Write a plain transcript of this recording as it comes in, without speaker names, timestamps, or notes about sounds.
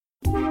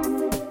Hey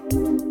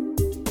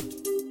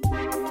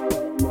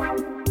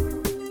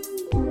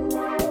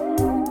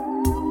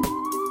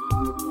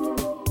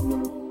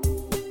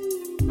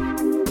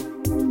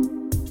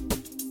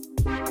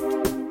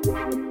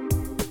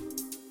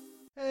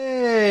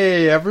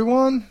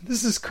everyone,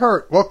 this is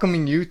Kurt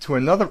welcoming you to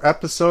another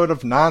episode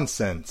of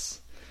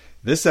Nonsense.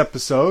 This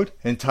episode,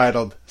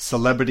 entitled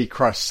Celebrity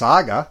Crush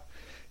Saga,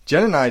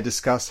 Jen and I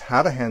discuss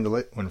how to handle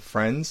it when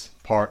friends,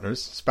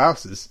 partners,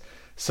 spouses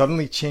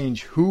suddenly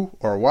change who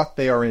or what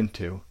they are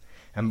into,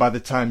 and by the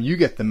time you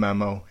get the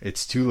memo,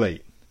 it's too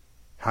late.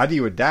 How do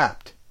you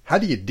adapt? How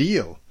do you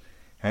deal?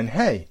 And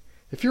hey,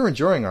 if you're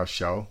enjoying our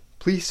show,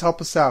 please help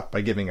us out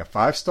by giving a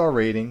 5-star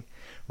rating,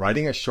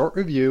 writing a short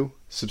review,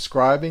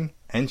 subscribing,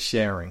 and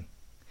sharing.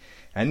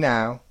 And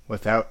now,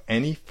 without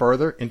any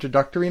further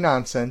introductory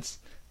nonsense,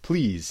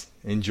 please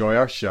enjoy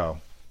our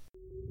show.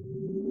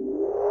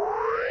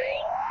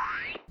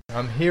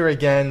 I'm here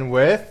again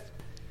with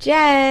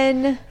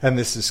Jen. And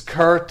this is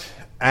Kurt.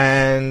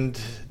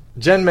 And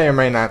Jen may or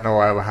may not know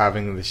why we're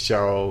having this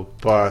show,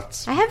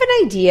 but I have an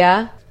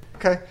idea.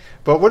 Okay,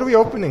 but what are we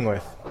opening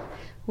with?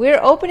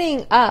 We're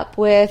opening up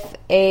with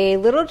a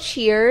little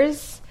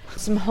cheers,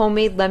 some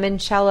homemade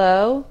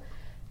limoncello.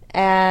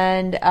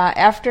 And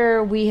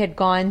after we had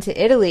gone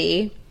to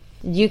Italy,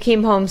 you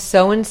came home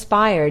so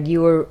inspired.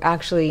 You were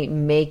actually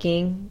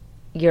making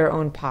your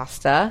own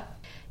pasta,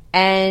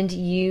 and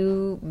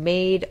you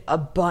made a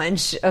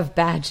bunch of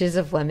batches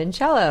of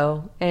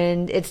limoncello,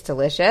 and it's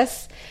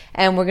delicious.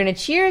 And we're going to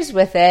cheers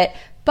with it.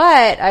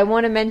 But I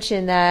want to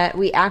mention that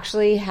we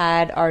actually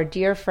had our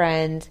dear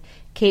friend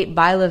Kate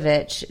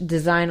Bailovich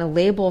design a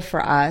label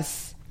for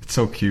us. It's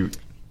so cute.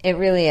 It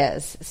really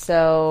is.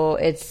 So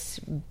it's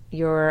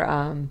your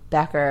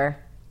Becker,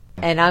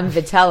 and I'm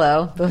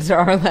Vitello. Those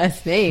are our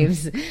last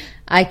names.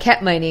 I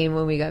kept my name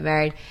when we got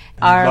married.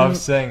 I love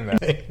saying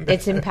that.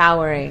 It's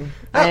empowering.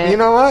 You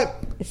know what?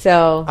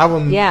 So I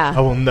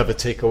will never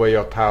take away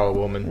your power,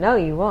 woman. No,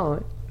 you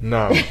won't.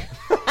 No.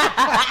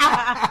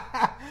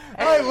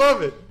 I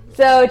love it.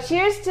 So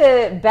cheers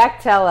to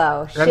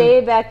Bectello,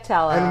 Shea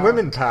Bectello. And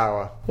women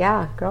power.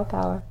 Yeah, girl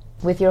power.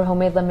 With your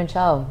homemade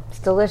limoncello. It's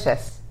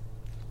delicious.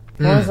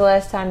 When was the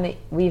last time that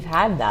we've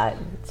had that?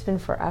 It's been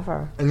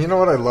forever. And you know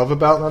what I love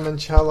about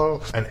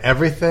limoncello and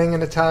everything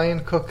in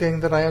Italian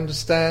cooking that I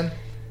understand?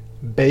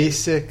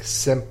 Basic,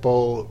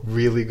 simple,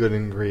 really good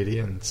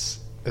ingredients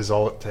is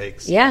all it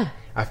takes. Yeah.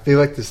 I feel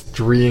like there's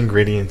 3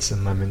 ingredients in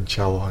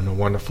limoncello, and a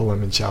wonderful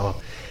limoncello.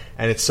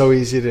 And it's so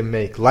easy to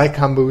make. Like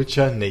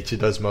kombucha, nature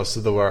does most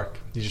of the work.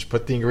 You just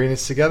put the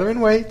ingredients together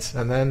and wait,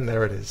 and then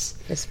there it is.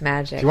 It's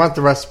magic. If you want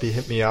the recipe,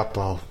 hit me up.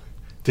 I'll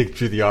dig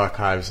through the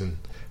archives and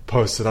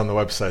post it on the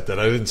website that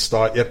I didn't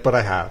start yet, but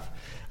I have.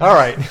 All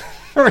right.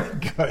 Very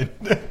good.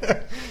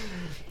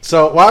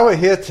 So while we're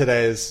here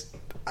today,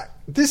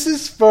 this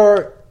is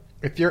for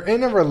if you're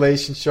in a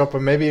relationship,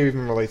 or maybe it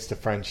even relates to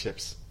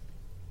friendships.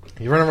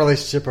 You're in a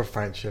relationship or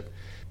friendship,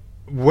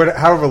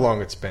 however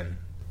long it's been,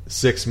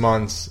 6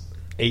 months,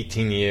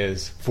 18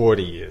 years,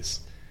 40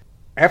 years.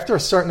 After a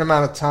certain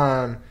amount of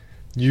time,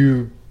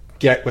 you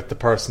get what the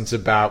person's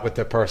about, what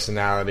their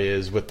personality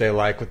is, what they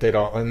like, what they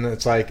don't. And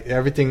it's like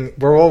everything,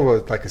 we're all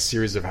like a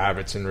series of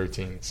habits and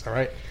routines, all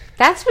right?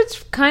 That's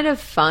what's kind of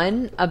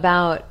fun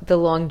about the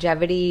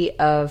longevity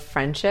of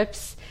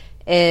friendships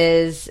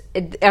is,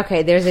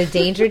 okay, there's a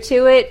danger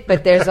to it,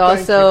 but there's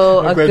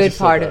also a good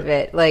part of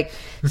it. Like,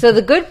 so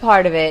the good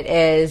part of it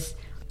is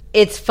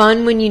it's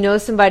fun when you know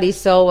somebody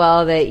so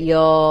well that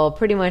you'll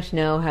pretty much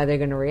know how they're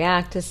going to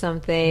react to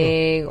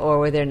something or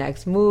what their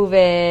next move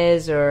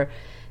is,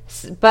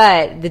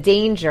 but the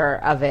danger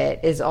of it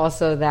is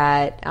also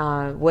that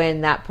when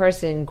that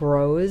person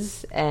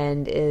grows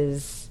and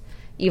is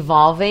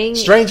evolving,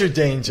 stranger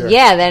danger.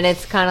 Yeah, then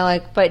it's kind of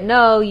like, but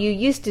no, you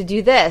used to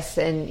do this,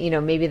 and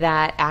maybe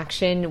that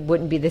action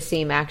wouldn't be the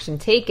same action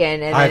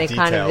taken, and then it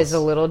kind of is a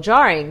little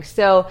jarring.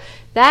 So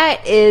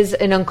that is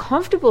an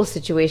uncomfortable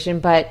situation,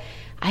 but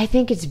I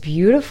think it's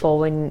beautiful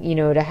when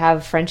to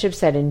have friendships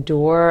that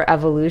endure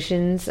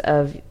evolutions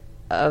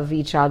of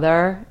each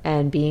other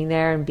and being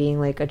there and being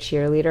like a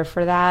cheerleader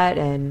for that,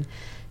 and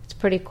it's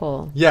pretty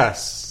cool.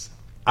 Yes,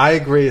 I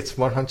agree. It's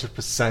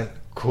 100%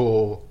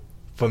 cool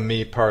for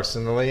me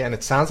personally, and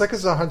it sounds like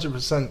it's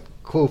 100%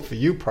 cool for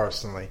you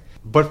personally.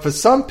 But for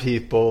some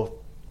people,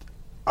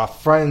 a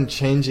friend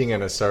changing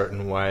in a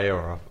certain way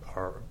or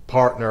a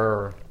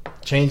partner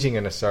changing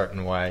in a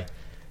certain way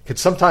could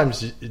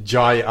sometimes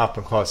jar you up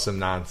and cause some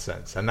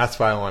nonsense. And that's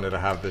why I wanted to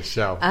have this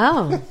show.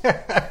 Oh.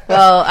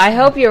 Well, I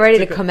hope you're ready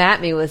to come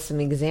at me with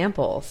some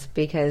examples,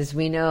 because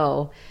we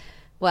know,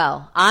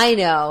 I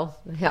know,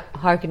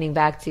 hearkening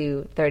back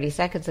to 30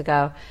 seconds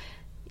ago,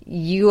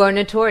 you are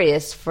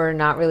notorious for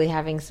not really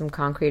having some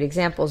concrete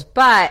examples.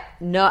 But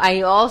no,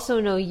 I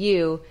also know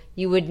you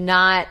would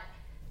not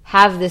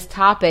have this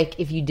topic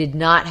if you did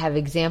not have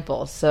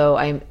examples. So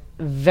I'm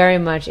very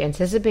much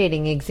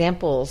anticipating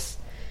examples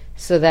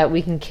so that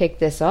we can kick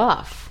this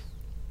off.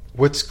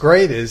 What's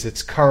great is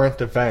it's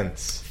current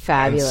events.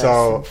 Fabulous. And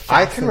so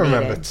I can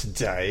remember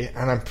today,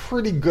 and I'm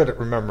pretty good at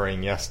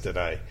remembering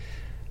yesterday.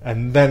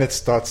 and then it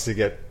starts to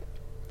get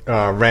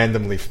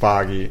randomly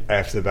foggy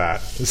after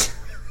that.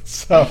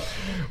 So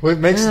what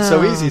makes it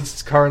so easy,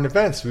 it's current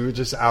events. We were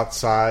just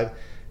outside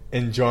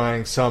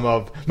enjoying some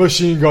of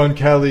Machine Gun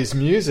Kelly's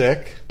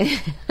music,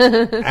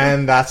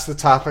 and that's the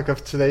topic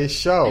of today's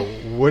show.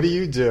 What do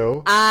you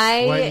do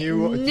when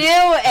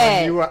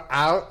you are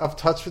out of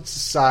touch with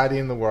society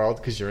and the world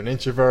because you're an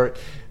introvert,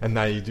 and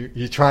now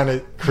you're trying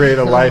to create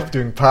a life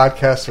doing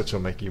podcasts, which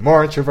will make you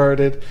more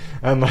introverted,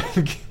 and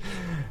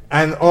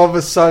and all of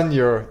a sudden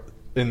you're,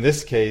 in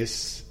this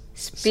case,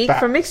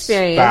 from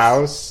experience,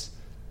 spouse,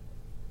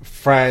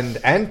 friend,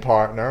 and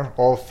partner,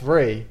 all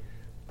three.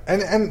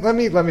 And let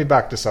me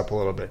back this up a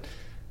little bit.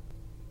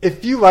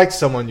 If you like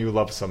someone, you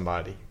love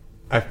somebody.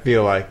 I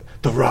feel like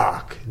The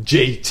Rock,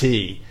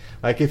 JT.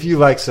 Like, if you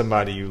like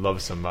somebody, you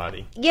love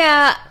somebody.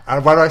 Yeah.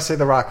 Why do I say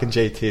The Rock and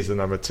JT is the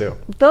number two?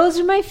 Those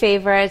are my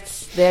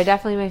favorites. They're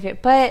definitely my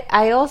favorite. But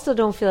I also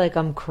don't feel like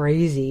I'm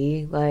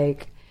crazy.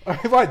 Like,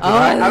 I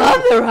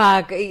love The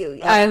Rock.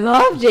 I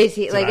love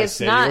JT. Like, it's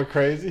not. You were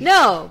crazy?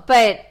 No,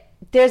 but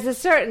there's a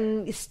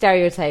certain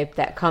stereotype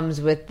that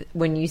comes with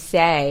when you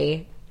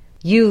say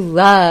you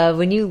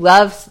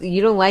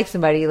don't like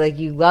somebody, like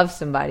you love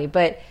somebody,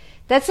 but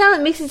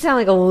it makes it sound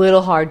like a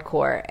little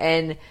hardcore.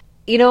 And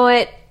you know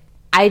what?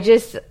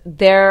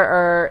 There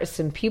are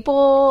some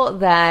people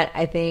that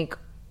I think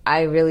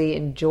I really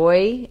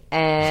enjoy,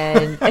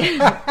 and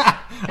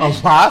a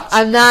lot.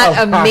 I'm not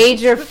a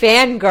major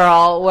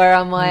fangirl where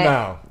I'm like,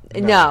 no,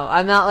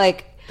 I'm not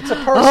like, it's a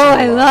personal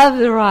I love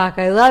The Rock,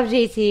 I love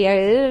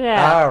JT.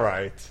 All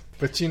right,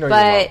 but you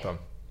love them.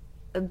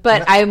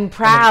 But I'm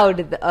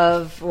proud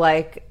of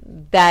like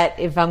that.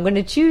 If I'm going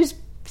to choose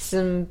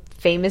some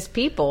famous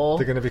people,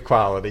 they're going to be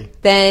quality.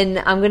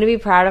 Then I'm going to be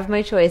proud of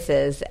my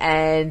choices.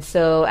 And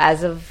so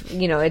as of,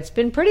 it's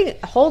been pretty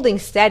holding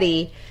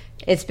steady.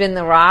 It's been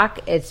The Rock.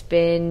 It's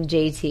been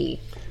JT.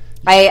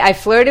 I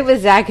flirted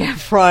with Zac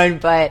Efron,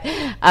 but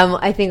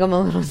I think I'm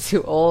a little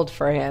too old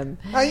for him.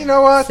 You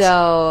know what?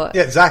 So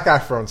yeah, Zac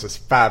Efron's a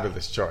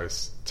fabulous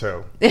choice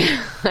too.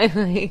 I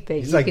like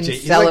that you can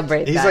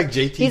celebrate that. He's like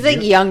JT. He's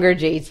like younger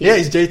JT. Yeah,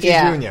 he's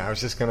JT Jr. I was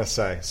just going to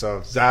say.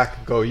 So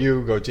Zac, go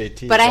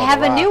JT. But I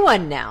have a new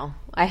one now.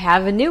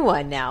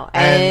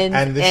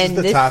 And this is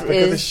the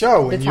topic of the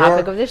show.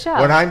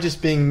 When I'm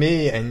just being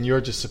me and you're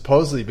just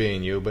supposedly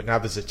being you, but now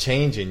there's a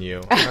change in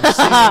you. And I'm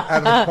seeing it out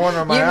of the corner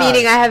of my eye. You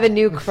meaning I have a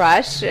new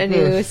crush, a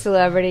new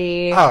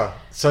celebrity?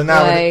 So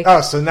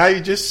now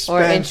you just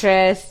spent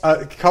interest.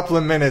 A couple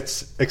of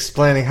minutes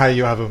explaining how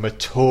you have a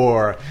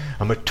mature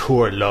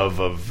love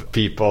of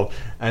people,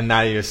 and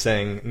now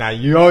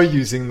you're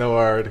using the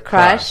word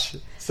crush.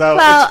 So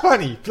it's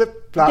funny.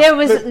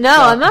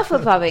 I'm not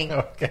flip flopping.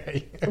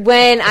 Okay.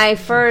 When I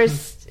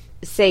first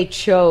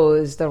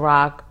chose The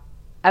Rock,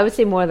 I would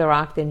say more The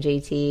Rock than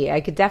JT.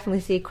 I could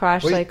definitely see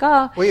crush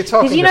because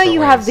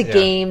you have the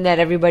game that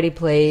everybody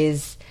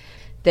plays.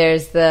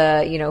 There's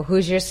the,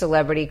 who's your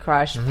celebrity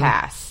crush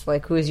pass?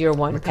 Like, who's your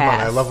one pass?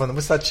 Come on, I love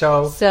what's that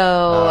show?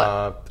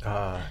 So,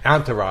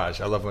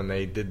 Entourage. I love when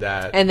they did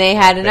that. And they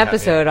had an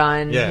episode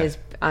on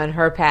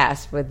her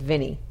pass with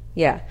Vinny.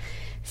 Yeah.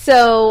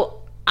 So,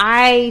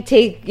 I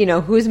take,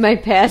 who's my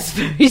pass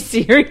very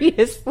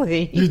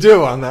seriously. You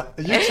do on that.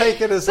 You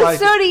take it as but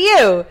so do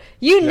you.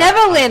 You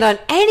never land on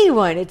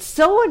anyone. It's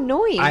so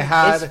annoying.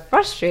 It's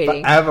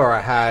frustrating. Forever I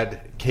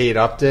had Kate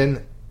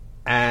Upton,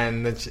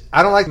 and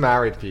I don't like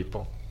married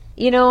people.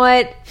 You know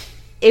what?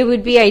 It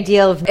would be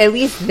ideal if at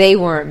least they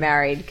weren't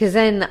married, because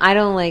then I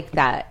don't like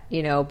that,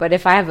 But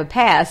if I have a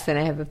pass, then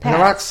I have a pass.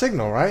 The Rock's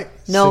Signal, right?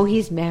 No,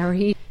 he's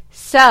married.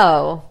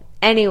 So,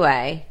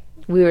 anyway,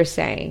 we were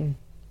saying...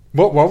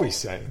 What were we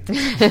saying?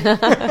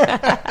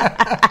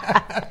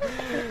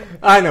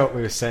 I know what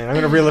we were saying. I'm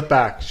going to reel it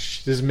back.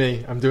 Shh, this is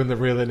me. I'm doing the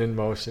reeling in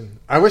motion.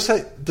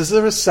 Does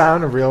there a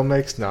sound a reel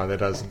makes? No, there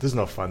doesn't. There's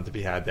no fun to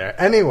be had there.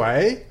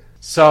 Anyway,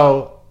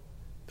 so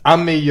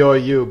I'm me, you're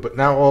you, but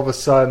now all of a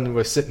sudden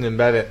we're sitting in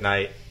bed at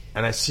night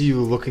and I see you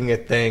looking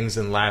at things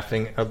and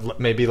laughing,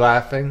 maybe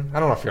laughing. I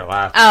don't know if you're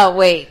laughing. Oh,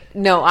 wait.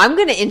 No, I'm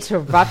going to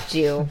interrupt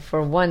you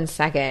for 1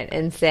 second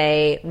and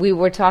say we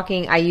were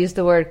talking, I used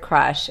the word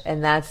crush,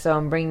 and so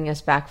I'm bringing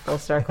us back full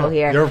circle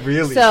here. You're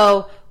really...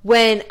 So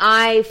when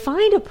I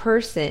find a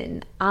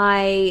person,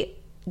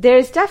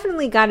 there's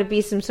definitely got to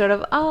be some sort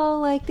of,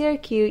 they're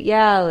cute.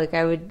 Yeah, like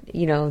I would,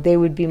 they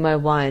would be my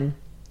one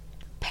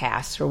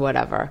pass or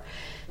whatever.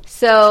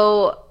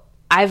 So...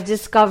 I've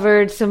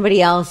discovered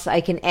somebody else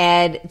I can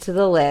add to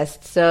the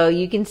list. So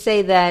you can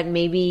say that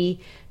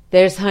maybe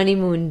there's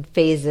honeymoon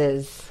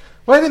phases.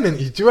 Wait a minute.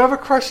 You do have a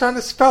crush on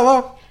this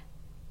fellow?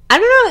 I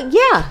don't know.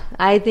 Yeah.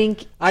 I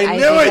think I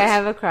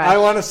have a crush. I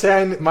want to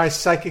say my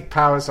psychic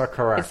powers are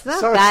correct. It's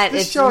not that.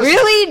 It's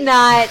really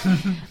not.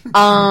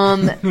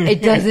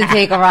 It doesn't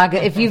take a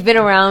rocket. If you've been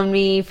around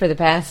me for the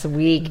past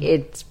week,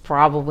 it's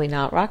probably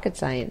not rocket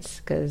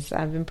science because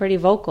I've been pretty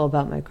vocal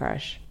about my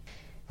crush.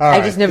 I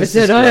just never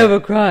said I have a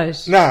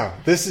crush. No,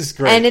 this is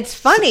great. And it's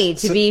funny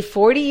to be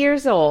 40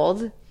 years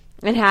old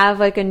and have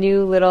like a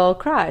new little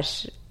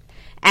crush.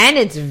 And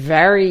it's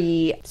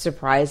very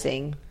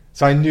surprising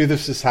So I knew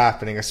this was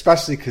happening,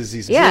 especially because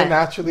he's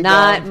naturally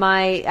not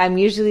blonde. I'm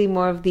usually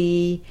more of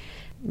the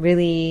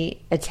really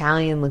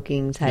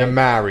Italian-looking type. You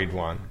married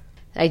one.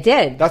 I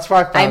did. That's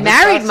why I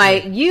married when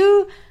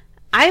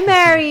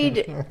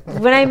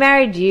I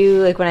married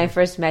you, like when I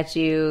first met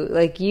you,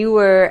 like you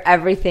were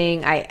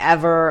everything I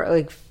ever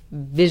like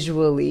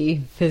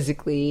visually,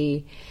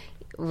 physically.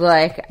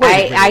 Like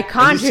I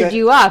conjured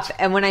you up,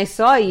 and when I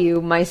saw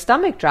you, my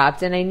stomach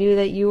dropped, and I knew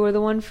that you were the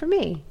one for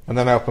me. And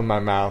then I opened my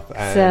mouth,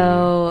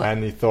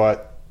 and you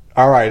thought,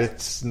 "All right,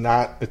 it's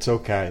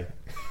okay."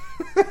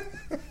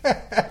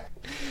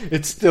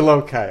 It's still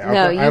okay.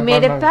 No, you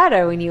made it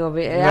better when you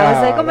opened it. I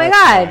was like, "Oh my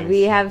God, nice.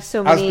 We have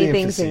so many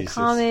things in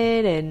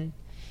common." And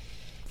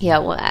yeah,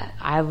 well,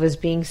 I was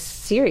being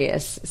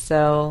serious,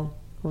 so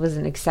I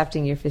wasn't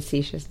accepting your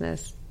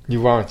facetiousness.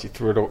 You weren't. You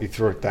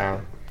threw it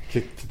down,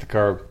 kicked it to the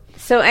curb.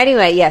 So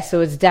anyway,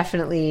 so it's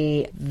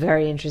definitely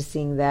very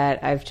interesting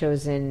that I've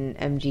chosen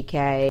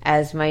MGK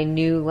as my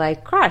new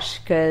crush,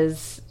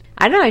 because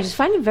I don't know, I just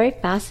find him very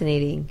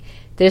fascinating.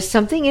 There's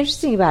something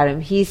interesting about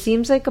him. He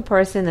seems like a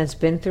person that's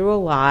been through a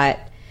lot,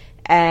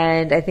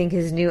 and I think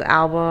his new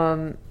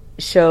album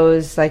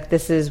shows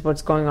this is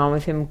what's going on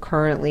with him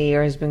currently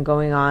or has been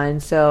going on.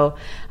 So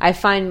I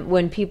find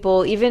when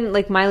people, even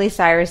Miley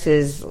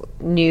Cyrus's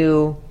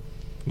new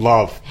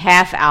Love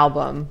half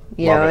album,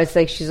 it's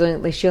like she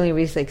only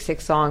released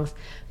 6 songs,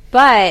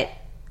 but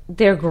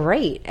they're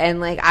great,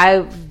 and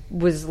I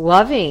was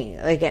loving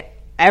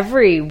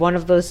every one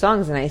of those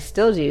songs, and I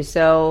still do.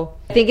 So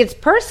I think it's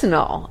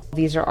personal.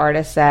 These are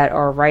artists that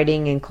are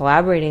writing and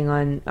collaborating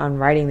on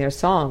writing their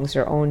songs,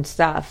 their own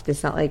stuff.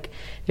 It's not like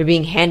they're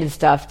being handed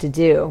stuff to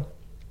do.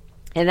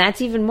 And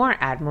that's even more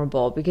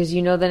admirable, because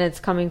that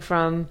it's coming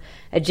from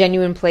a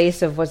genuine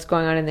place of what's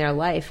going on in their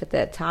life at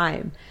that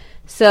time.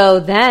 So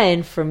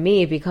then, for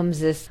me, it becomes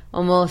this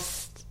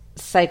almost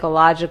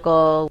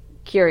psychological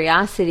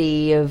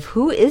curiosity of,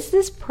 who is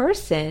this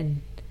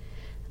person?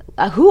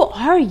 Who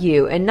are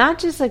you? And not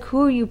just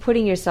who are you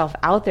putting yourself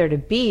out there to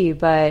be,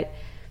 but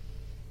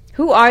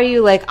who are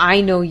you?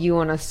 I know you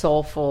on a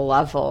soulful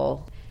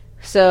level.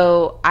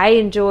 So I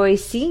enjoy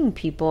seeing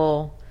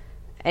people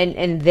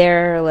and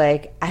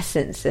their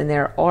essence and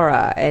their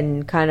aura,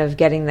 and kind of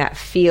getting that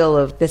feel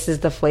of, this is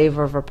the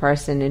flavor of a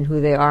person and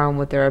who they are and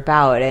what they're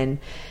about. And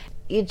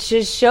it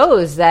just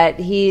shows that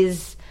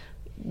he's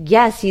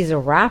a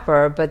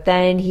rapper, but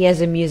then he has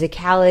a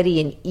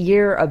musicality and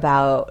ear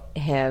about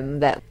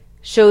him that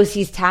shows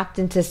he's tapped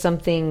into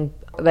something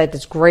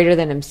that's greater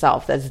than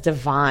himself, that's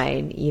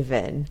divine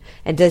even.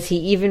 And does he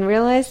even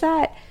realize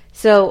that?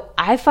 So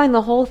I find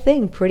the whole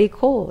thing pretty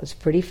cool. It's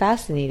pretty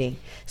fascinating.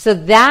 So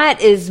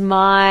that is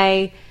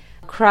my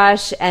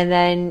crush, and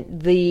then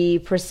the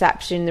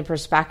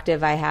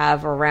perspective I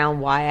have around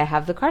why I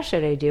have the crush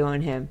that I do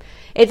on him.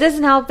 It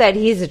doesn't help that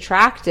he's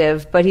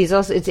attractive, but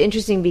it's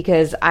interesting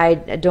because I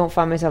don't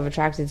find myself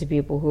attracted to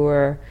people who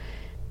are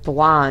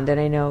blonde,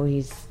 and I know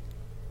he's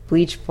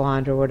bleach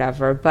blonde or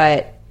whatever,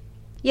 but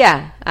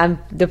yeah,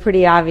 they're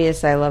pretty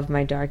obvious. I love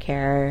my dark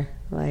hair,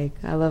 I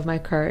love my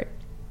Kurt.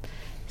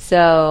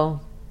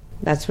 So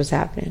that's what's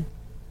happening.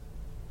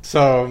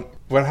 So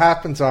what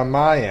happens on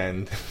my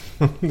end?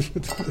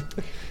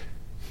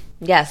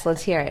 Yes,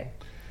 let's hear it.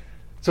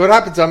 So what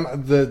happens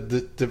on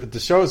the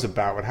show's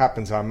about, what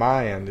happens on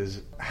my end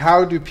is,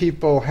 how do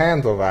people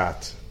handle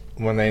that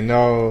when they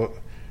know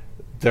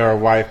their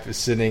wife is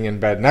sitting in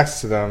bed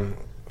next to them,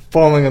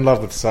 falling in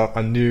love with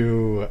a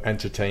new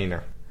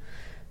entertainer?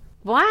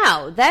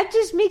 Wow, that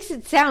just makes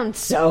it sound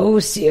so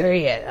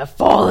serious.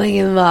 Falling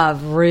in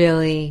love,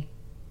 really?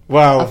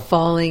 Well,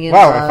 falling in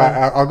love.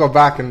 Well, I'll go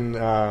back and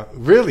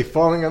really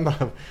falling in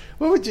love.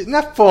 What would you?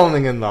 Not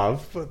falling in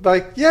love,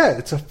 but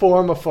it's a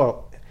form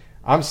of.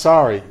 I'm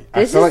sorry.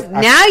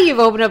 Now you've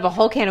opened up a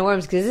whole can of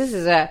worms, because this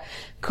is a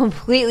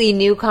completely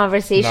new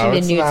conversation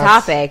and new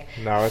topic.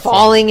 No, it's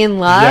falling in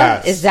love.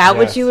 Yes, is that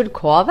what you would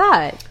call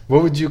that?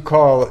 What would you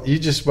call? You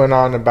just went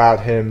on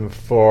about him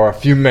for a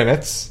few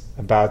minutes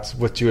about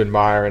what you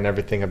admire and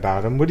everything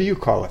about him. What do you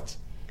call it?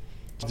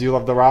 Do you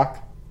love The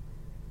Rock?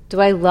 Do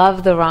I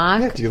love The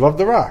Rock? Yeah, do you love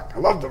The Rock? I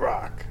love The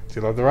Rock. Do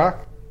you love The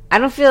Rock? I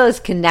don't feel as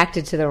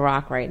connected to The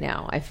Rock right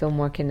now. I feel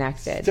more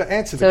connected. To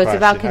answer the question. So it's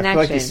about connection. I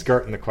feel like you're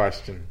skirting the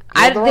question.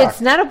 It's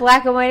not a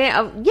black and white.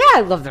 Yeah, I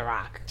love The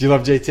Rock. Do you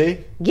love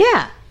JT?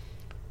 Yeah.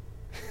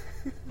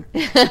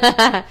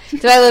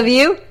 Do I love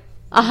you?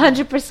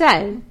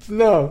 100%.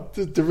 No.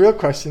 The real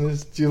question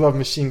is, do you love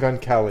Machine Gun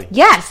Kelly?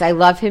 Yes, I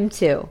love him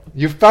too.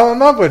 You fell in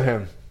love with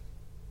him.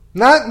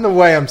 Not in the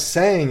way I'm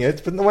saying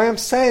it, but in the way I'm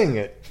saying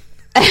it.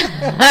 Then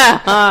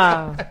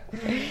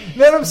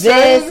I'm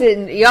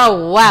saying,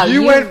 wow!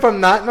 You went from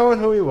not knowing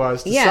who he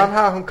was to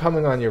somehow him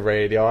coming on your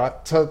radio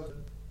to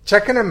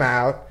checking him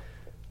out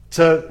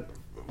to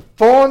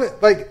falling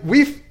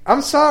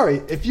I'm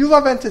sorry, if you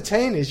love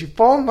entertainers, you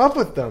fall in love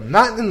with them.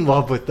 Not in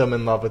love with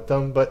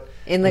them, but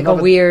in a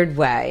weird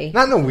way.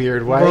 Not in a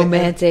weird way.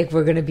 Romantic.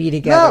 We're gonna be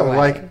together.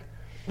 No,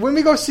 when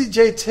we go see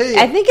JT,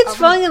 I think it's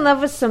falling in love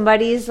with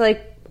somebody's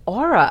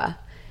aura.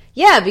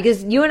 Yeah,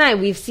 because you and I,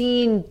 we've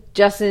gone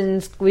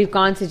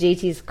to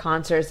JT's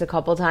concerts a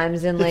couple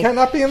times, and like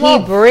cannot be in he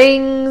love.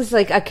 brings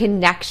like a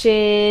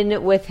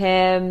connection with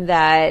him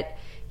that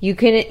you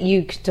can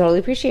totally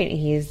appreciate.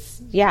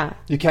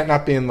 You can't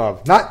not be in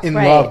love. Not in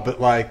Right. love,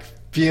 but like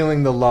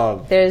feeling the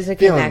love. There's a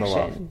feeling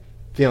connection.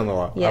 Feeling the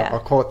love. Yeah. I'll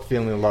call it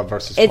feeling the love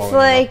versus It's falling in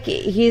like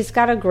love. he's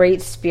got a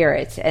great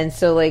spirit, and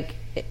so like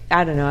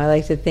I don't know. I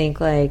like to think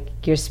like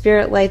your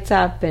spirit lights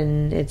up,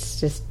 and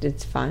it's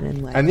fun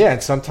and like. And yeah,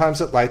 and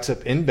sometimes it lights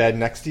up in bed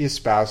next to your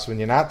spouse when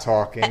you're not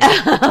talking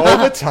all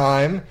the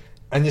time,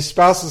 and your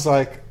spouse is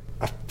like,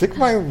 I think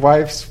my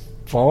wife's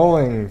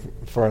falling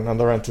for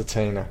another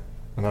entertainer,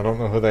 and I don't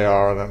know who they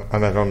are,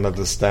 and I don't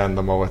understand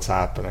them or what's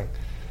happening.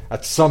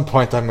 At some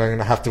point, I'm going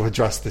to have to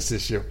address this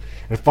issue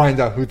and find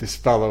out who this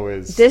fellow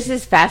is. This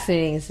is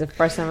fascinating. It's the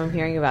first time I'm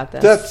hearing about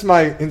this. That's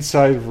my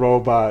inside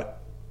robot.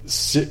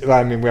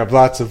 I mean, we have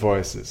lots of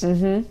voices.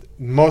 Mm-hmm.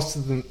 Most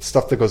of the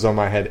stuff that goes on in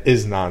my head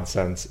is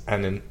nonsense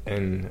and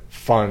in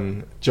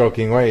fun,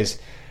 joking ways.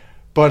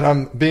 But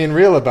I'm being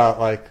real about,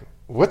 like,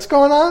 what's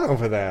going on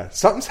over there?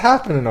 Something's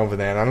happening over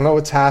there, and I don't know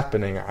what's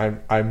happening.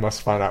 I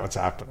must find out what's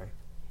happening.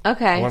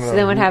 Okay, so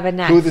then what happened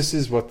next? Who this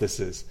is, what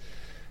this is.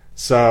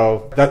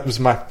 So that was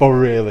my for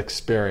real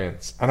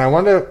experience. And I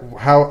wonder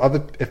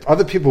if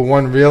other people,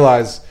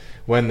 realize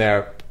when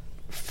their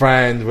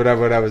friend,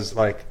 whatever, is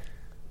like,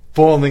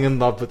 falling in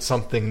love with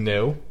something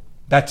new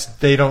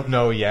they don't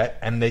know yet,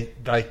 and they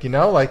like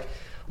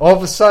all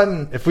of a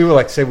sudden, if we were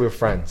like, say we were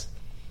friends,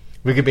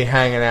 we could be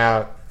hanging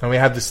out and we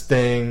have this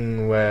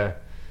thing where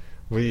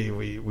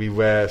we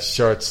wear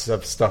shirts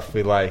of stuff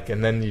we like,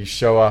 and then you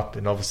show up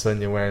and all of a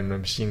sudden you're wearing a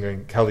Machine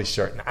Gun Kelly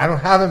shirt, and I don't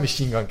have a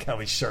Machine Gun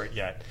Kelly shirt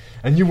yet,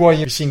 and you wore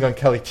your Machine Gun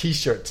Kelly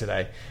t-shirt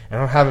today, and I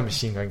don't have a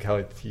Machine Gun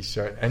Kelly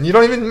t-shirt, and you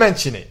don't even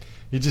mention it,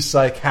 you're just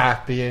like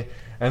happy,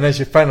 and as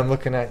your friend I'm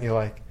looking at you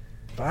like,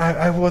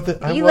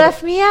 You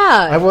left me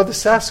out. I wore the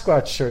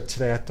Sasquatch shirt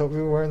today. I thought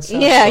we were wearing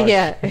Sasquatch.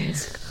 Yeah.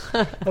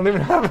 I don't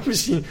even have a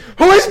machine.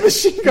 Who is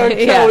Machine Gun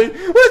Kelly?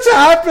 What's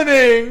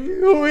happening?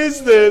 Who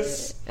is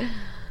this?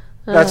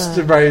 That's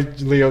the very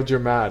Leo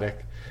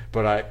dramatic.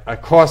 But I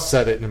cross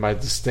said it in my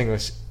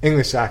distinguished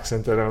English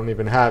accent that I don't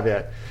even have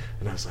yet.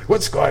 And I was like,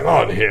 what's going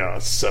on here,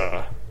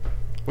 sir?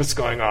 What's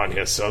going on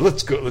here, sir?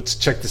 Let's go. Let's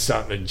check this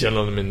out in a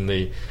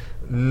gentlemanly,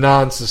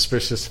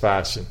 non-suspicious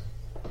fashion.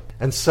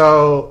 And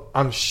so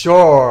I'm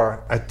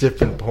sure at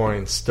different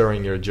points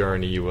during your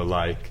journey you were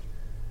like,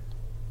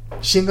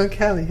 Machine Gun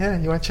Kelly, yeah,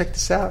 you want to check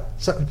this out?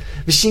 Something,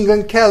 Machine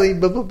Gun Kelly,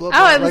 blah, blah, blah. Oh,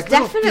 I was like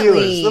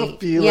definitely... little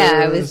feelers, yeah,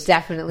 I was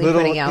definitely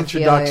putting out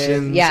introductions.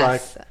 feelers.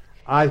 Yes.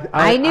 Like,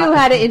 I knew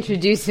how to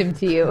introduce him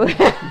to you.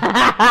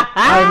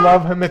 I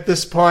love him at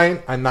this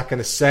point. I'm not going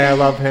to say I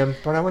love him,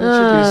 but I want to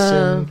introduce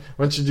him.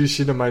 I want to introduce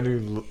you to my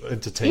new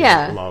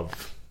entertainment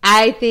love.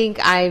 I think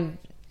I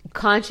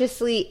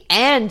consciously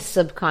and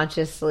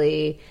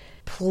subconsciously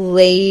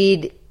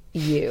played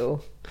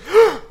you.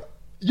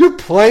 You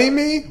play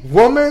me,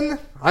 woman?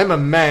 I'm a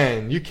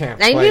man. You can't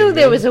play me. I knew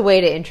there was a way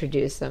to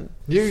introduce him.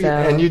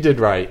 And you did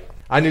right.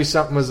 I knew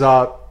something was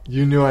up.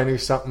 You knew I knew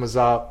something was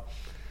up.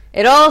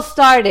 It all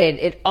started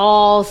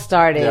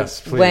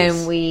Yes, please.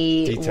 when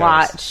we Details.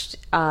 watched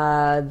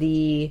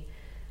the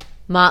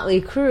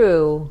Motley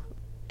Crue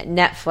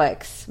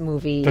Netflix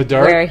movie. The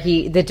Dirt?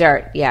 The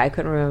Dirt. Yeah, I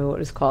couldn't remember what it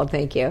was called.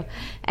 Thank you.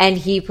 And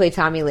he played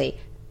Tommy Lee.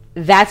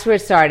 That's where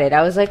it started.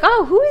 I was like,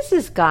 oh, who is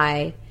this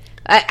guy?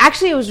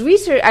 Actually, it was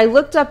research. I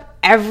looked up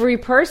every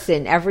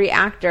person, every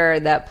actor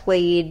that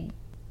played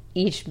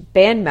each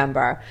band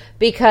member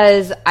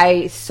because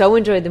I so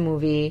enjoyed the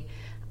movie.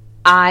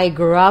 I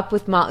grew up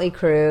with Motley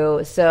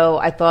Crue, so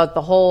I thought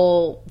the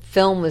whole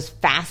film was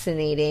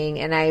fascinating,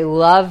 and I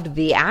loved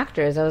the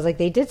actors. I was like,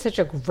 they did such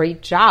a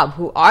great job.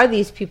 Who are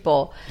these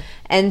people?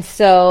 And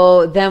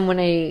so then when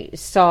I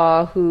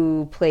saw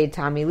who played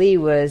Tommy Lee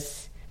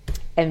was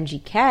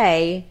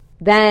MGK,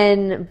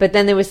 but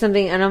then there was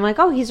something, and I'm like,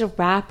 oh, he's a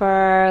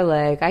rapper.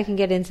 Like, I can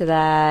get into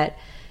that.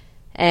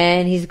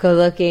 And he's good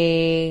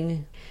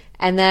looking.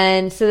 And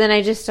then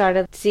I just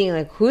started seeing,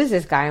 like, who is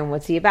this guy and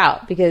what's he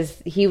about?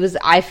 Because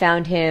I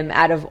found him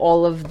out of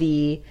all of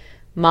the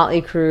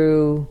Motley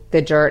Crue,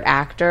 the Dirt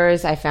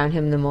actors, I found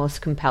him the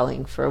most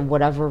compelling for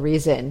whatever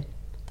reason.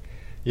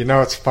 You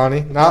know, it's funny.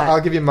 Now, I'll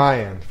give you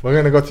my end. We're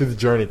going to go through the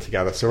journey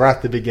together. So we're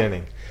at the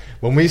beginning.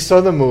 When we saw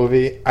the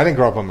movie, I didn't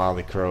grow up on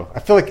Motley Crue. I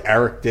feel like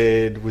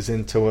Eric was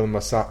into him or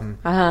something.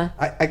 Uh-huh.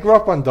 I grew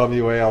up on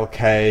WALK,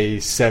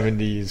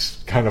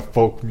 70s kind of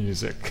folk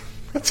music.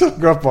 That's what I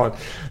grew up on.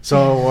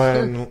 So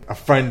when a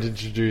friend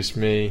introduced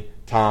me,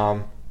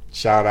 Tom,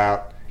 shout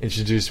out,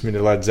 introduced me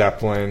to Led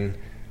Zeppelin,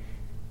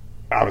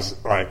 I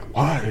was like,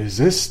 what is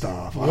this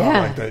stuff?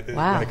 Yeah.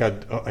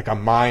 Like a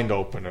mind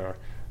opener.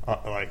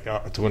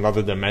 To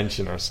another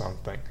dimension or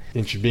something.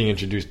 Being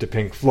introduced to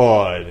Pink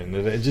Floyd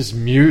and just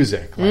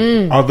music,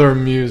 other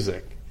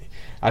music.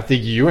 I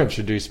think you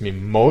introduced me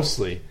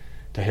mostly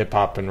to hip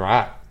hop and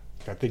rap.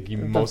 I think you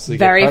mostly The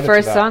very get credit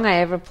first for that. song I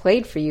ever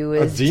played for you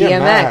was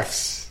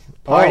DMX.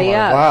 Party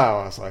up.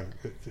 Wow. I was like,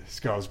 this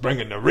girl's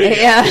bringing the real.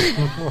 Yeah.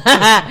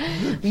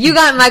 You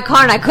got in my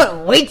car and I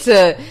couldn't wait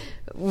to,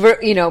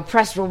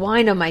 press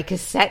rewind on my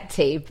cassette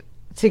tape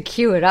to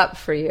cue it up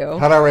for you.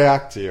 How'd I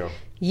react to you?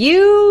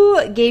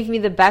 You gave me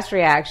the best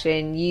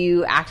reaction.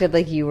 You acted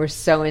like you were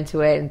so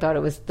into it and thought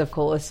it was the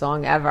coolest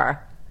song ever.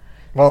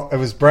 Well, it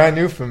was brand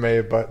new for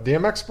me, but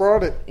DMX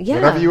brought it. Yeah.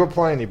 Whatever you were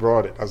playing, he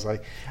brought it. I was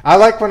like, I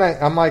like when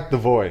I'm like The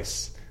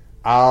Voice.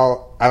 I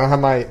don't have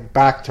my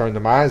back turned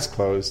and my eyes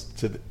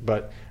closed,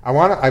 but I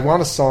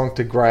want a song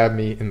to grab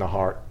me in the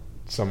heart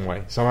some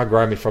way. Somehow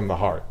grab me from the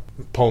heart,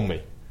 pull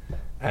me.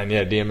 And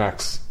yeah,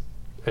 DMX,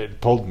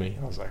 it pulled me.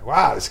 I was like,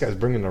 wow, this guy's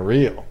bringing the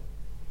real.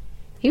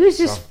 He was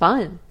just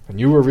fun. And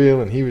you were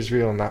real and he was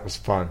real and that was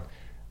fun.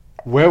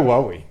 Where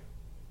were we?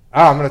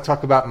 Oh, I'm going to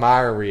talk about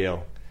My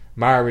Real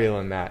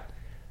and that.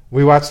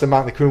 We watched the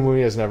Motley Crue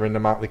movie. I was never into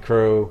Motley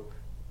Crue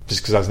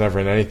just because I was never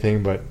in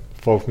anything but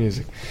folk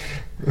music.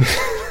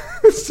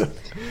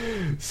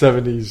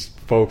 70s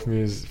folk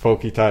music,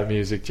 folky type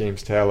music,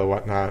 James Taylor,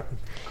 whatnot,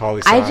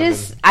 Carly Simon.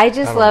 I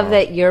just love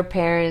that your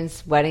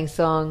parents' wedding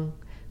song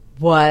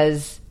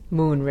was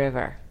Moon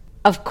River.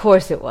 Of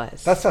course it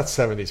was. That's not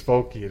 70s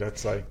folky.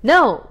 That's like...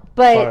 No,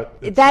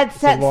 but that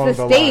sets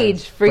the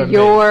stage for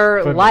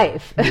your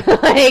life.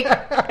 Like,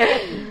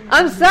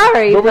 I'm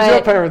sorry, what was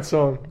your parents'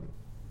 song?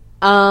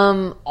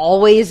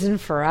 Always and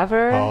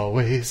Forever.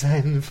 Always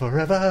and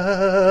Forever.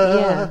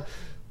 Yeah.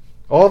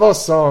 All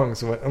those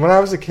songs. When I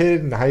was a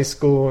kid in high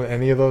school,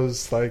 any of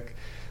those, like,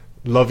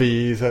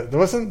 loveys,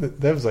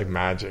 there was like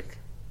magic.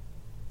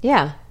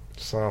 Yeah.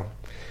 So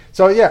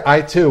yeah,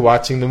 I too,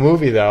 watching the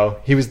movie though,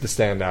 he was the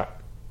standout.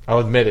 I'll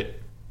admit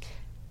it.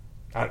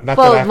 Not that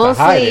I have to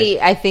hide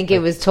it. I think it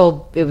was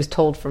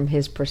told from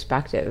his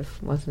perspective,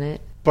 wasn't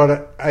it?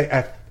 But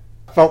I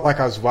felt like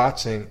I was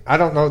watching. I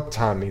don't know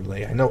Tommy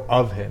Lee. I know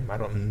of him. I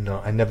don't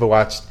know. I never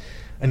watched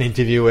an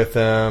interview with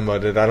him, I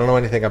don't know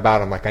anything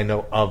about him. Like, I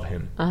know of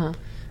him. Uh-huh.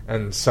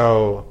 And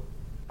so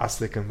I was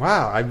thinking,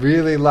 wow, I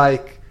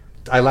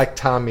like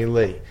Tommy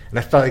Lee. And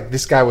I felt like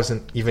this guy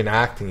wasn't even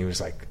acting. He was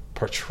like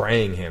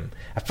portraying him.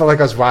 I felt like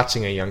I was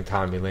watching a young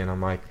Tommy Lee, and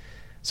I'm like,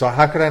 so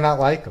how could I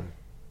not like him?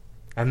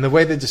 And the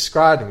way they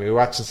described him, we were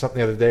watching something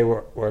the other day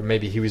where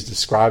maybe he was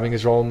describing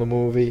his role in the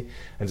movie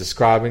and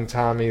describing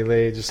Tommy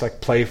Lee, just like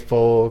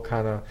playful,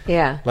 kind of.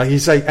 Yeah. Like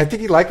he's like, I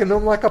think he likened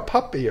him like a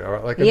puppy or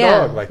like a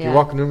dog. Like you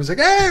walk in the room, he's like,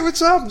 hey,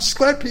 what's up? I'm just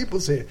glad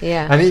people's here.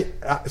 Yeah.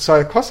 And so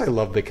of course I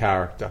loved the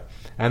character.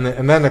 And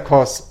then of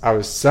course I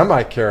was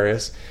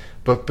semi-curious,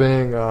 but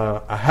being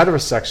a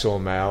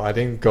heterosexual male, I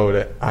didn't go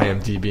to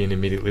IMDb and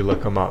immediately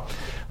look him up.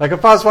 Like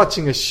if I was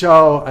watching a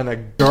show and a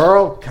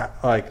girl,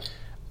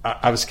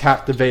 I was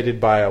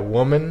captivated by a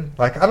woman.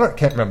 Like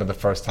can't remember the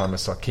first time I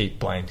saw Cate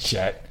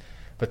Blanchett,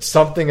 but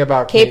something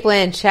about Cate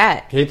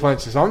Blanchett.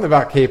 Something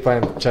about Cate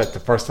Blanchett. The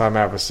first time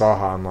I ever saw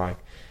her, I'm like,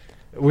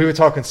 we were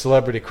talking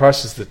celebrity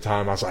crushes at the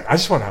time. I was like, I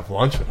just want to have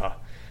lunch with her.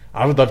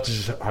 I would love to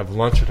just have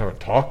lunch with her and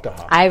talk to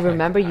her. I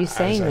remember you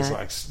saying that.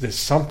 Like, there's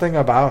something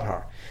about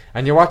her,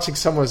 and you're watching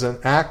someone as an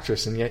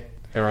actress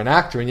or an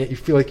actor, and yet you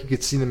feel like you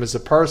could see them as a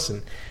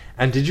person.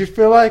 And did you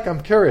feel like,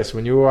 I'm curious,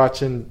 when you were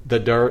watching The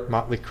Dirt,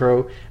 Motley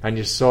Crue, and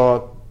you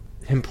saw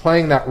him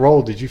playing that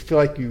role, did you feel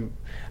like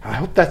I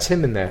hope that's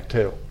him in there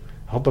too.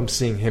 I hope I'm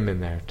seeing him in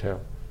there too.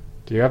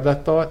 Do you have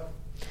that thought?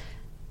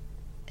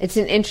 It's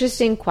an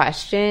interesting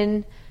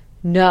question.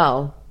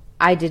 No,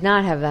 I did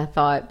not have that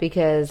thought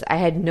because I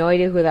had no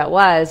idea who that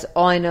was.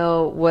 All I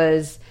know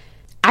was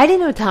I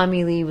didn't know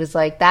Tommy Lee was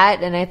like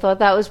that, and I thought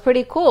that was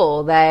pretty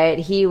cool that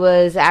he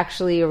was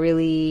actually a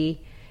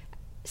really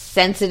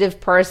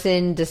sensitive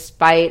person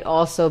despite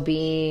also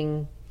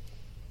being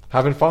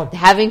having fun.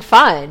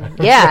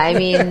 Yeah, I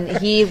mean,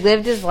 he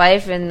lived his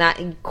life and that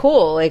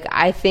cool. Like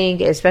I think,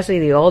 especially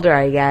the older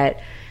I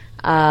get,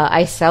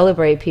 I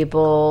celebrate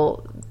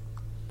people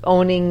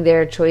owning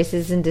their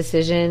choices and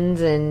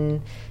decisions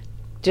and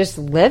just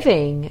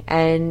living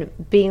and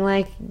being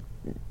like,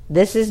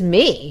 this is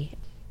me.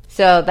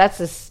 So that's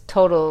a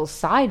total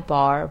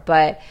sidebar.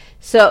 But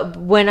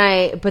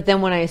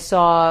then when I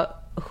saw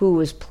who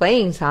was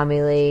playing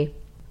Tommy Lee,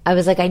 I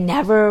was like, I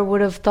never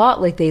would have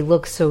thought like they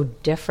look so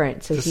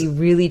different. So he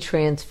really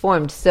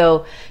transformed.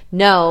 So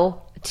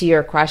no, to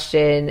your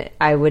question,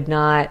 I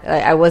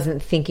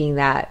wasn't thinking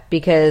that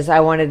because I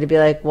wanted to be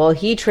like, well,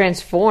 he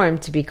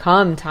transformed to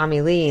become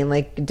Tommy Lee and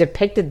like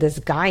depicted this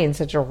guy in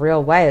such a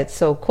real way. It's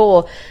so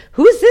cool.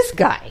 Who's this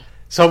guy?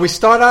 So we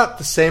start out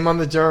the same on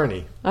the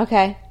journey.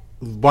 Okay.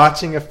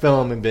 Watching a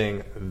film and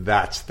being,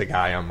 that's the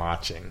guy I'm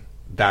watching.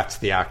 That's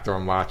the actor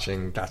I'm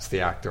watching. That's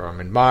the actor I'm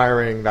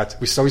admiring.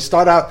 So we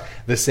start out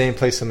the same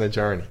place on the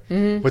journey.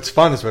 Mm-hmm. What's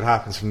fun is what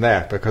happens from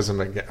there because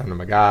I'm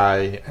a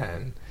guy,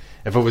 and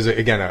if it was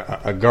again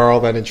a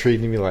girl that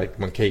intrigued me, like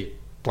when Cate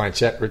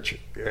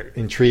Blanchett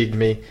intrigued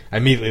me, I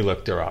immediately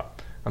looked her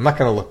up. I'm not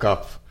going to look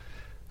up.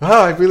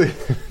 Oh, I really,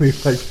 really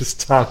like this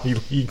Tommy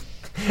Lee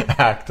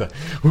actor.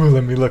 Ooh,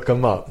 let me look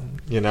him up.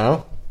 You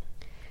know.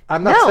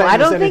 I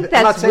don't think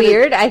that's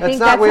weird. I think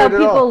that's how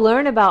people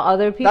learn about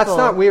other people. That's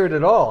not weird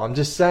at all. I'm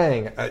just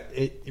saying,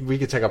 we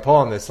could take a poll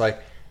on this.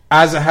 Like,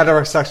 as a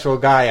heterosexual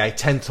guy, I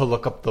tend to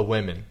look up the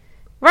women.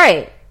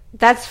 Right.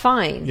 That's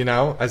fine. You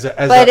know,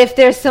 but if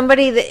there's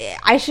somebody that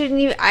I shouldn't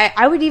even,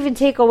 I would even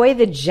take away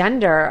the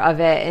gender of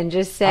it and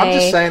just say. I'm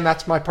just saying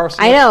that's my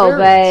personal. I know,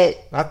 experience.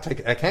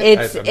 But I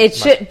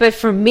can't. But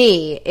for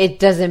me, it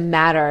doesn't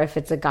matter if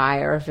it's a guy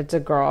or if it's a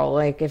girl.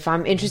 Like, if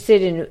I'm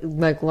interested in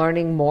like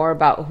learning more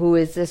about who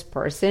is this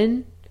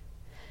person,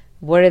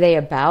 what are they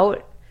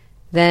about,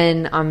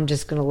 then I'm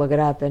just gonna look it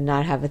up and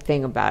not have a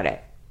thing about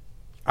it.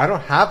 I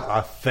don't have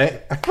a thing.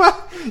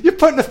 You're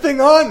putting a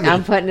thing on me.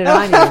 I'm putting it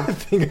on you. I don't have a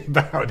thing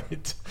about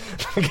it.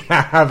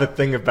 I have a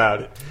thing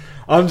about it.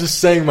 I'm just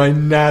saying my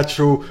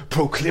natural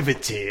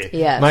proclivity.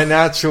 Yes. My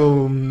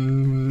natural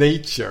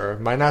nature.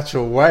 My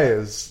natural way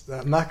is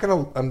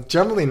I'm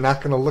generally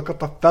not gonna look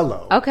up a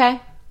fellow. Okay.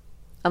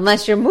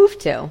 Unless you're moved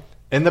to.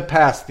 In the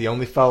past, the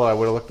only fellow I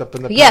would have looked up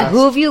in the past. Yeah,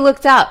 who have you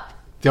looked up?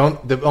 The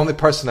only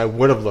person I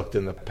would have looked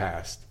in the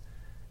past.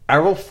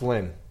 Errol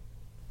Flynn.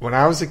 When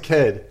I was a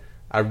kid,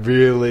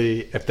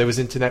 if there was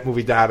Internet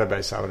Movie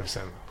Database, I would have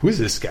said, who's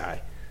this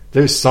guy?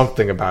 There's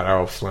something about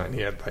Errol Flynn.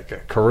 He had like a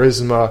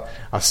charisma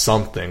or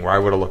something where I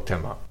would have looked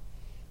him up.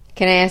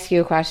 Can I ask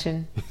you a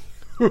question?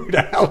 Who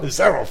the hell is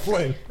Errol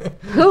Flynn?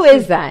 Who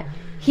is that?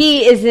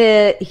 He is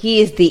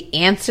the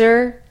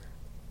answer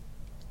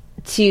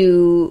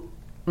to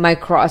my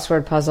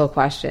crossword puzzle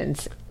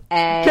questions.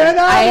 And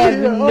I have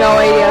no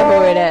idea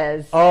who it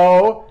is.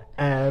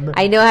 O-M-G.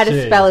 I know how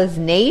to spell his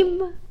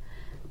name.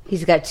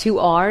 He's got 2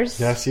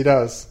 R's. Yes, he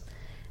does.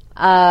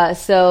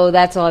 So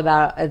that's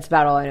about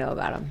all I know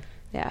about him.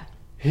 Yeah.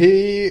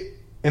 He,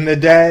 in the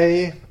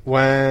day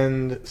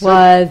when...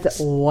 was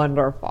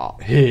wonderful.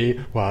 He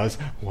was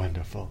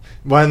wonderful.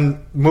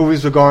 When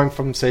movies were going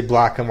from, say,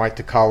 black and white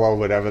to color,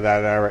 whatever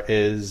that era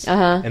is,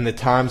 and the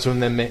times when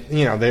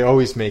they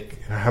always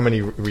make... How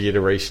many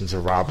reiterations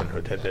of Robin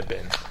Hood had there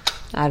been?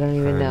 I don't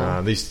even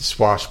know. These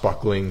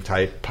swashbuckling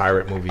type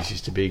pirate movies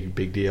used to be a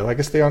big deal. I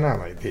guess they are now.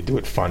 Like, they do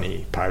it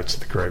funny, Pirates of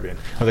the Caribbean.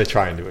 Or they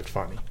try and do it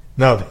funny.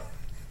 No.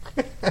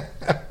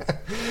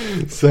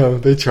 So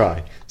they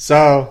try.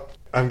 So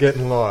I'm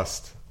getting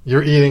lost.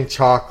 You're eating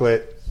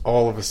chocolate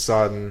all of a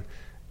sudden,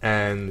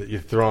 and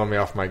you're throwing me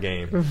off my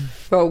game.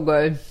 So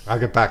good. I'll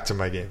get back to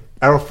my game.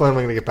 Errol Flynn,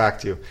 we're going to get back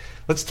to you.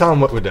 Let's tell them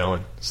what we're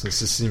doing, since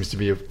this seems to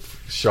be a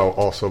show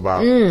also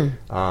about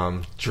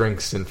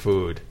drinks and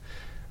food.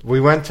 We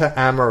went to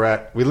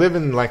Amaret. We live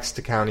in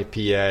Lancaster County,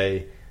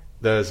 PA.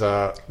 There's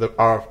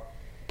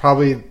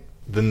probably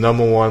the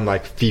number one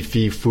like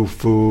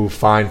foo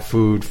fine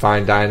food,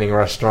 fine dining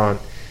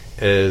restaurant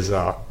is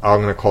I'm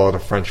going to call it a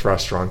French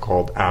restaurant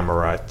called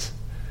Amaret.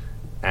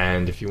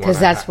 And if you want, because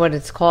that's what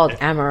it's called,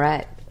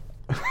 Amaret.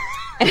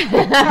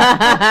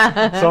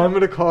 So I'm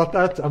going to call it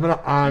that. I'm going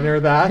to honor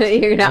that.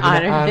 You're going to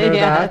honor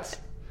that.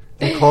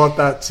 And call it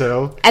that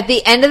too. At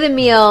the end of the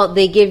meal,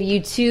 they give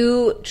you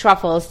 2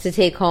 truffles to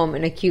take home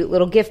in a cute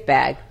little gift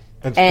bag.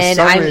 And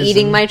I'm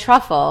eating my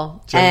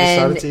truffle,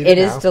 and it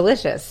is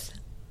delicious.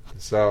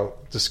 So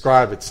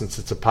describe it, since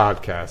it's a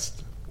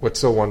podcast. What's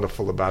so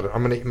wonderful about it?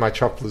 I'm going to eat my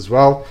truffle as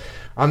well.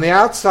 On the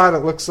outside, it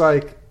looks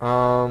like...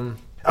 do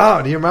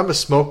you remember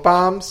smoke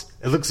bombs?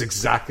 It looks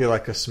exactly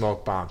like a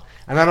smoke bomb.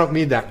 And I don't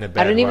mean that in a bad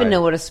way. I don't even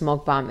know what a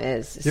smoke bomb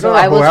is. You don't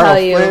know who Errol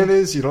Flynn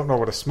is? You don't know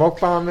what a smoke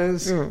bomb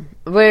is?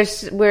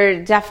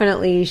 We're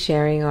definitely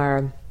sharing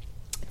our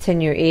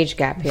 10-year age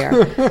gap here.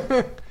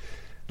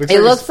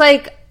 It looks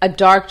like a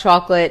dark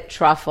chocolate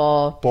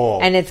truffle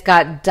ball, and it's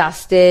got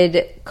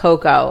dusted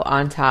cocoa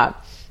on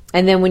top.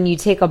 And then when you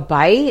take a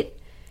bite,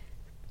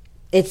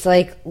 it's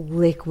like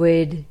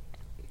liquid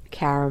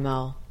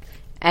caramel.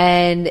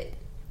 And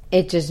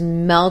it just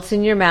melts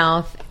in your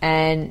mouth,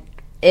 and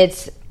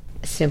it's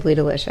simply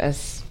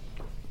delicious.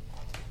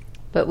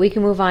 But we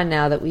can move on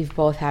now that we've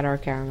both had our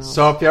caramel.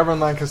 So if you're ever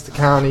in Lancaster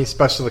County,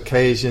 special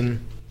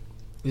occasion,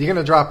 you're going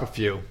to drop a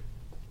few.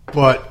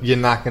 But you're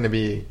not going to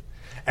be...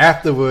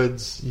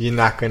 Afterwards, you're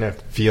not going to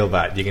feel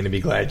that. You're going to be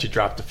glad you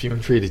dropped a few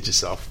and treated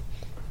yourself.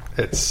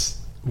 It's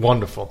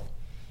wonderful.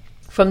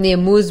 From the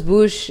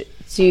amuse-bouche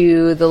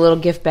to the little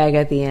gift bag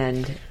at the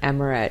end,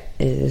 Amaret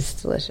is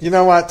delicious. You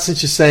know what?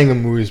 Since you're saying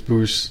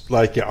amuse-bouche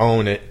like you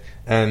own it,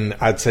 and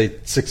I'd say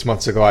 6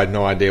 months ago I had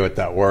no idea what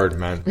that word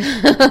meant.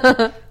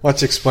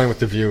 Let's explain with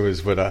the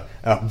viewers what a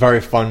very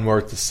fun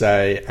word to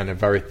say and a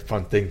very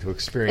fun thing to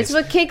experience. It's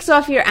what kicks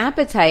off your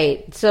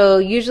appetite. So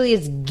usually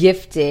it's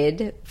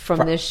gifted from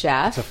the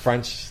chef. It's a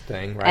French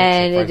thing, right?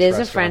 And it is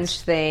a French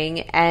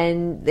thing.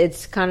 And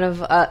it's kind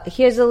of,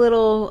 here's a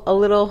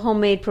little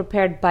homemade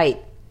prepared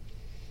bite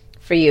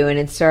for you. And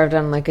it's served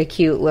on like a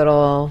cute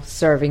little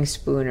serving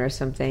spoon or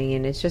something.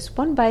 And it's just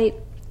one bite.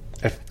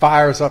 It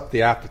fires up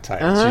the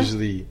appetite. It's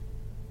usually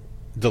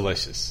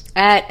delicious.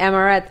 At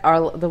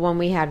Amaret, the one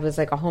we had was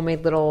like a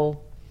homemade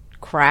little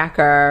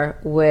cracker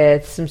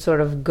with some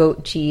sort of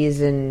goat cheese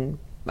and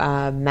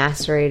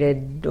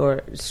macerated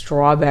or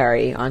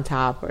strawberry on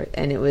top.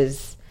 And it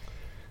was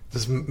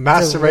Does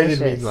macerated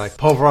Delicious. mean like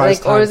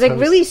pulverized? Or is it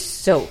times- really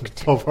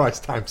soaked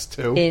pulverized times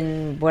 2?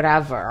 in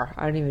whatever?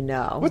 I don't even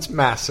know. What's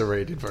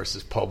macerated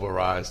versus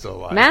pulverized or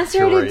like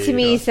Macerated to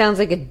me pureed or- sounds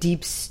like a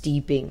deep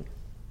steeping.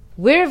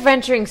 We're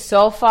venturing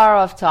so far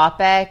off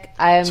topic.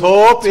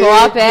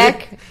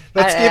 Topic.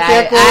 Let's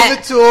get back on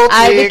the topic.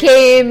 I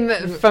became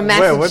from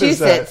Wait, what is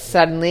that? Massachusetts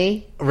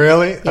suddenly.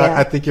 Really? Yeah.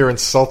 I think you're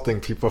insulting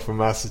people from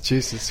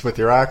Massachusetts with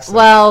your accent.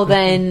 Well,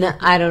 then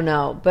I don't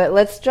know. But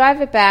let's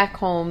drive it back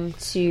home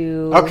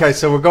to. Okay,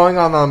 so we're going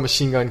on a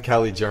Machine Gun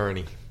Kelly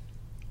journey.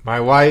 My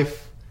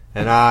wife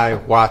and I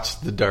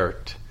watched The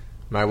Dirt.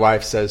 My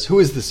wife says, "Who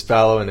is this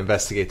fellow?" and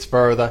investigates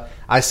further.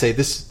 I say,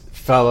 "This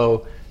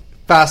fellow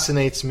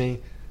fascinates me,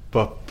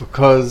 but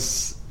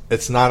because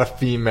it's not a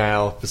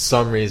female, for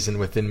some reason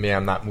within me,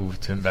 I'm not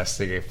moved to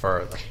investigate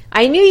further."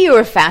 I knew you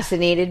were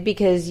fascinated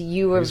because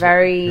you were He was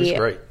very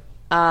great.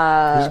 He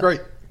was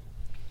great.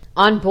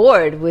 on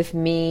board with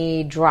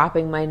me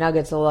dropping my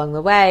nuggets along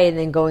the way and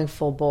then going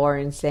full bore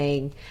and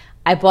saying,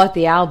 I bought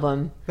the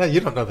album. No,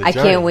 you don't know the I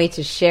journey. can't wait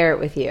to share it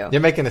with you.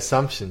 You're making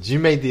assumptions. You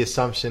made the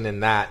assumption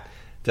in that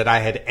I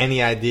had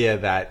any idea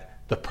that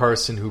the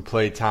person who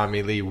played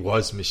Tommy Lee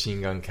was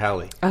Machine Gun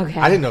Kelly. Okay.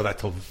 I didn't know that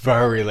till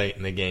very late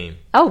in the game.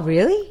 Oh,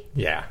 really?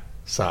 Yeah.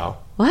 So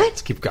What?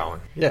 let's keep going.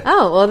 Yeah.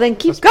 Oh, well then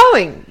keep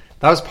going.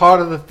 That was part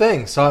of the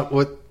thing. So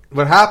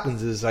what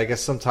happens is, I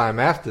guess sometime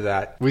after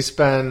that,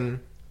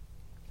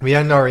 we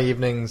end our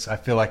evenings, I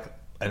feel like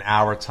an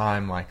hour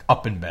time, like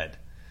up in bed,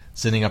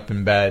 sitting up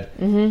in bed.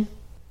 Mm-hmm.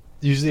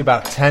 Usually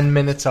about 10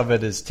 minutes of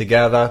it is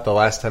together. The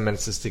last 10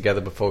 minutes is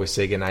together before we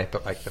say goodnight,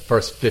 but like the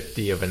first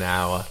 50 of an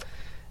hour,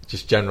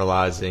 just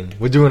generalizing.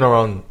 We're doing our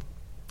own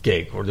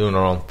gig. We're doing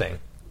our own thing.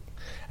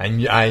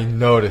 And I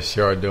notice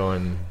you're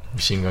doing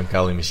Machine Gun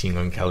Kelly, Machine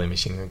Gun Kelly,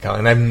 Machine Gun Kelly.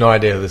 And I have no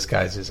idea who this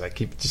guy is. I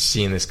keep just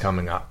seeing this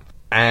coming up.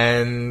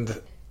 And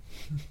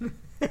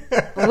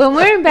When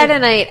we're in bed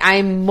at night,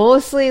 I'm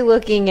mostly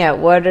looking at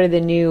what are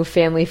the new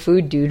Family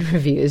Food Dude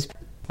reviews.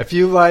 if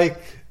you like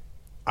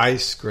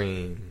ice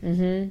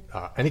cream,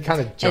 any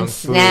kind of junk And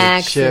food,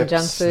 snacks chips, and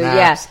junk food,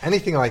 snacks,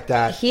 anything like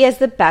that. He has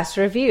the best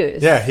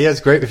reviews. Yeah, he has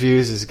great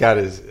reviews. He's got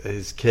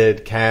his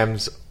kid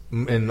Cam's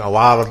in a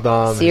lot of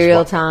them.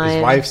 Serial His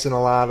Time. wife's in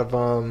a lot of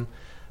them.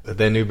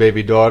 Their new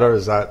baby daughter,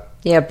 is that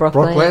Yeah,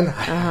 Brooklyn.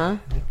 Brooklyn?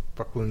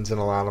 Brooklyn's in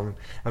a lot of them.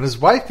 And his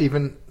wife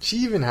she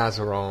even has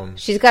her own.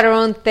 She's got her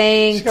own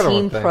thing. She's got her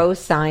own Team thing. Pro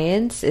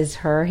Science is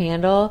her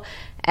handle.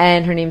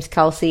 And her name's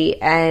Kelsey.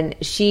 And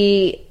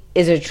she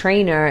is a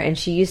trainer. And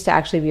she used to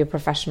actually be a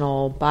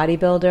professional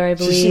bodybuilder, I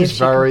believe. She seems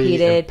very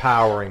competed.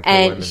 empowering for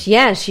and women.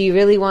 yeah, she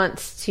really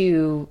wants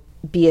to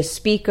be a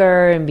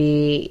speaker and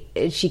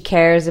she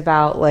cares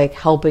about like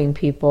helping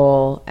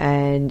people.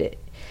 And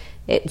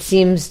it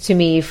seems to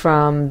me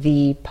from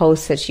the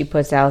posts that she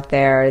puts out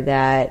there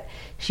that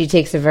she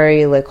takes a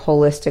very like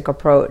holistic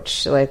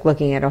approach, like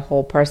looking at a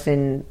whole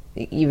person,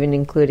 even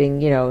including,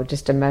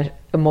 just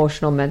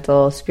emotional,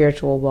 mental,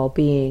 spiritual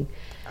well-being.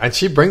 And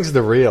she brings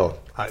the real.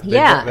 I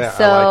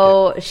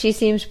So like it. she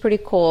seems pretty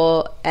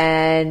cool.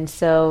 And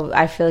so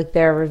I feel like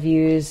their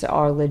reviews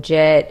are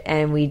legit.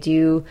 And we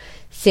do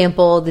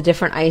sample the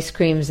different ice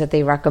creams that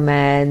they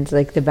recommend,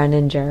 like the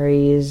Ben &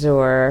 Jerry's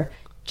or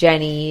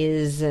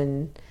Jenny's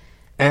and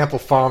Ample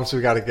Farms,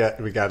 we gotta get.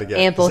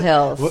 Ample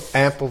Hills.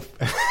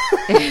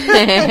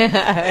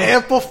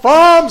 Ample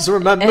Farms,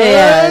 remember?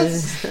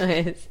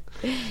 Yes.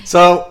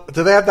 So,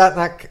 do they have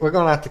that? We're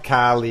going out to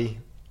Cali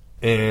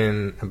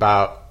in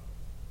about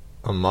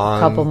a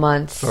month. Couple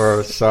months.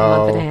 Or so. A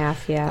month and a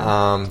half,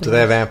 yeah. Do they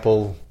have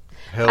Ample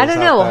Hills? I don't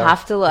know. out We'll there?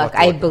 have to look. We'll have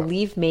I to look it up.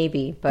 believe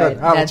maybe, but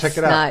Good. We'll that's check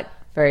it out. not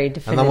very And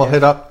definitive. then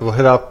we'll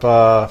hit up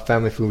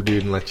Family Food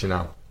Dude and let you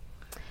know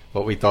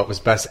what we thought was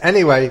best.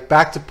 Anyway,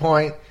 back to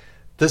point.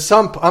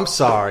 I'm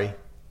sorry.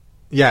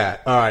 Yeah,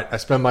 all right. I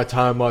spend my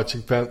time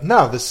watching.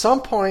 No, there's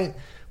some point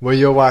where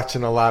you're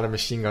watching a lot of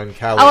Machine Gun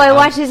Kelly. Oh, I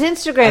watch his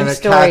Instagram and it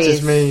stories.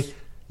 catches me.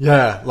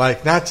 Yeah,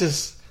 like not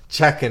just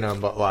checking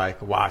them, but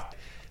like what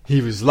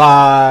he was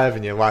live,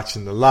 and you're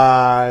watching the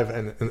live,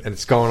 and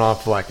it's going on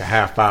for like a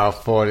half hour,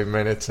 40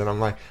 minutes, and I'm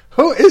like,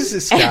 who is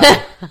this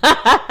guy?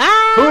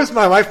 Who is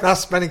my wife now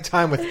spending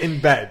time with in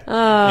bed?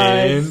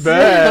 In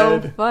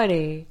bed. So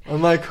funny.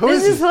 I'm like, who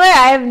This is is hilarious.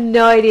 I have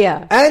no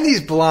idea. And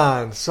he's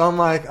blonde, so I'm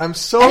like, I'm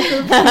so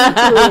confused.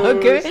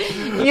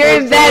 Okay.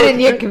 You're in bed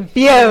and you're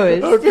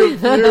confused. I'm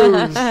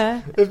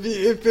confused.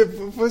 If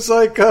it was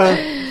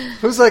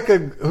like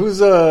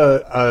who's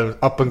a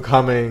up and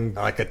coming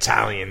like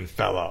Italian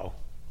fellow?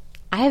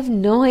 I have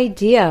no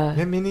idea.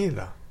 Yeah, me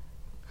neither.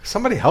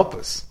 Somebody help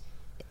us.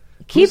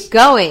 Keep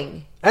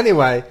going.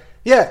 Anyway,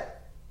 yeah.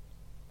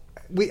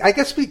 I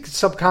guess we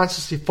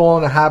subconsciously fall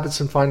into habits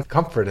and find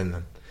comfort in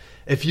them.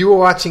 If you were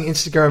watching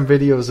Instagram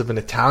videos of an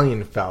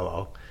Italian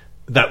fellow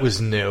that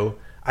was new,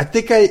 I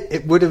think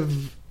it would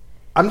have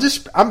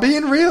I'm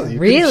being real. You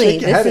Really? can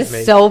shake your head This at me.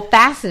 is so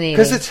fascinating.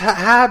 Because it's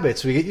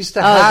habits. We get used to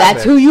Oh, habits.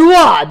 that's who you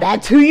are.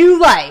 That's who you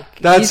like.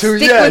 That's you who-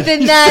 stick yeah,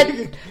 within you that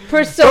stick-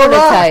 persona The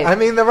Rock. type. I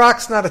mean, The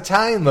Rock's not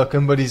Italian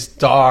looking, but he's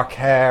dark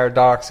hair,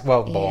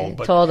 bald,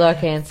 but Tall, dark,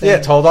 handsome. yeah,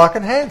 tall, dark,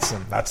 and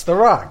handsome. That's The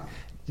Rock.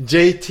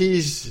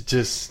 JT's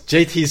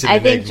an I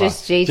think enigma.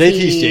 just JT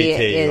JT's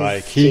JT. is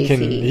Like he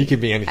JT. can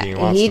be anything he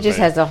wants. He to just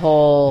be. has a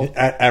whole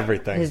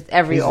Everything.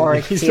 every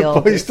auric he's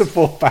field He's the is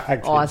full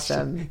package.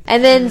 awesome.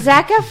 And then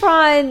Zac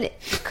Efron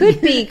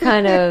could be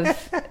kind of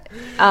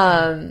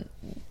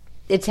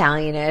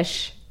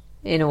Italianish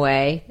in a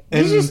way.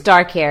 He's just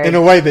dark hair. In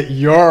a way that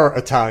you're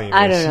Italian.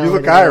 I don't know You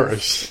what look it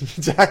Irish.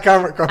 Zac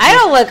Efron. I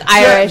don't look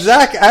Irish.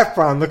 Zac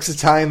Efron looks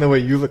Italian the way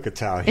you look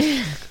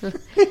Italian.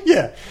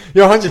 Yeah.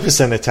 You're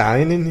 100%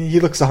 Italian, and he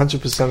looks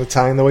 100%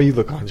 Italian the way you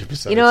look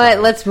 100% You know Italian.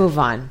 what? Let's move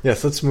on.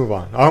 Yes, let's move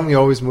on. Aren't we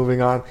always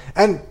moving on?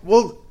 And,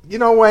 well,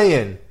 weigh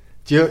in.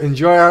 Do you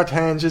enjoy our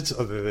tangents,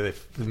 or do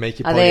they make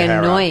you pull Are they your hair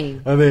out?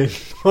 annoying? Are they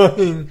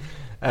annoying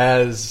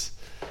as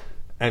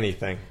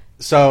anything?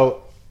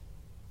 So,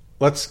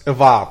 let's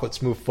evolve.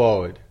 Let's move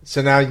forward.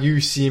 So now you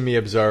see me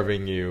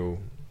observing you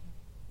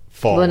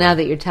falling. Well, now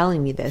that you're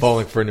telling me this.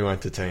 Falling for a new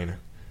entertainer.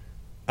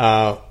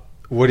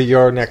 What are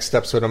your next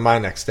steps? What are my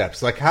next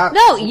steps? Like how?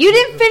 No, you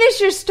didn't finish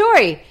your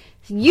story.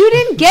 You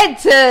didn't get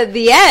to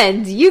the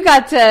end. You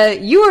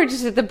were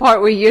just at the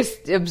part where you're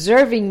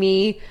observing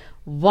me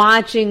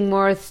watching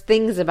more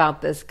things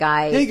about this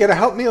guy. Yeah, you got to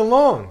help me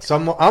along. So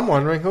I'm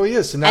wondering who he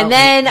is. So now, And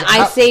then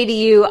I say to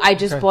you, I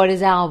just bought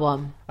his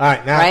album. all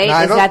right, now, Right? now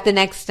I Is don't- that the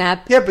next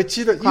step? Yeah, but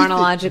you don't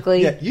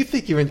Chronologically? You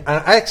think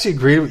I actually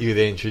agree with you.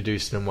 They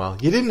introduced him well.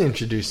 You didn't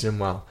introduce him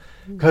well,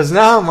 because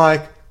now I'm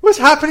like, what's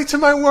happening to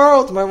my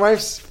world? My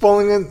wife's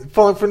falling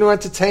for a new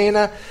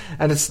entertainer,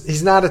 and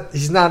he's not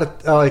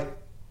a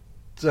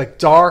like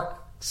dark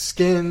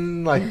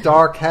skin, like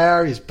dark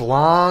hair. He's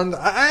blonde.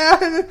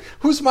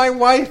 Who's my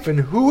wife, and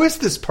who is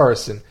this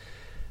person?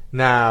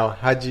 Now,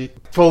 had you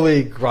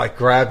fully like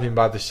grabbed me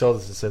by the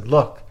shoulders and said,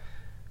 "Look,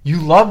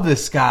 you love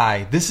this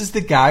guy. This is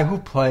the guy who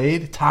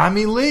played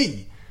Tommy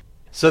Lee."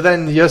 So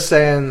then you're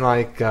saying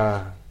like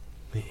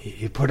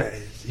he put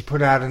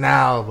out an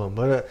album,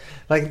 but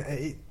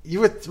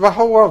my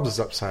whole world was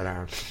upside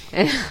down.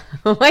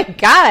 Oh my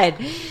God.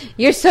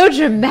 You're so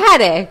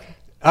dramatic.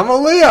 I'm a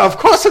Leo, of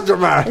course I'm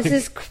dramatic. This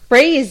is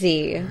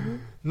crazy.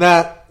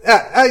 Nah,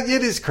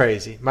 it is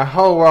crazy. My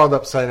whole world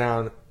upside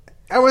down.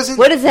 I wasn't.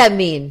 What does that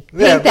mean?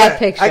 Paint Yeah, that but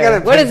picture. I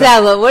gotta What paint does that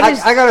look?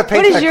 I gotta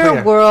paint what does that your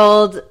clear.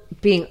 world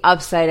being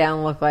upside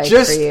down look like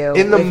Just for you?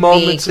 in the with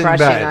moments me in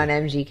crushing bed. on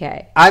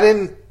MGK.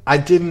 I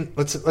didn't.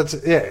 Let's.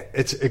 Yeah,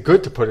 it's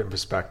good to put it in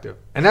perspective.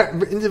 And that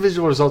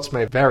individual results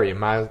may vary, and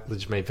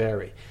mileage may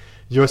vary.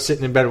 You're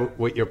sitting in bed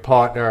with your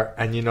partner,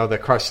 and they're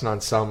crushing on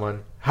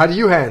someone. How do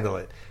you handle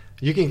it?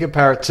 You can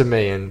compare it to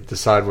me and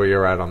decide where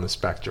you're at on the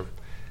spectrum.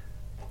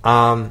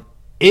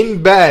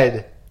 In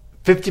bed,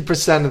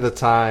 50% of the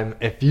time,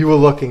 if you were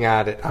looking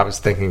at it, I was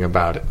thinking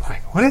about it.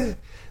 Like, what is it?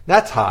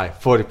 That's high,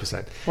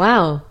 40%.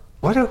 Wow.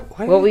 What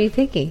What were you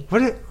thinking?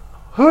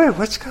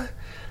 What's going?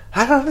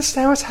 I don't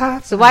understand what's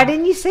happening. So why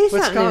didn't you say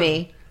something to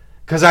me?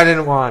 Because I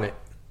didn't want it.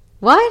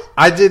 What?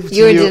 I did. To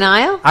You in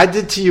denial? I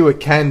did to you what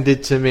Ken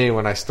did to me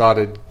when I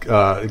started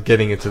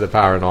getting into the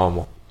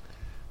paranormal.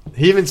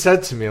 He even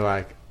said to me,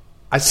 like,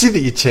 I see that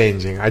you're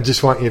changing. I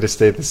just want you to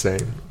stay the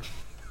same.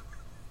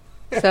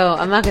 So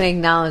I'm not going to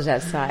acknowledge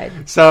that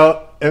side.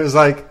 So it was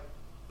like,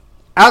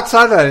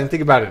 outside of that, I didn't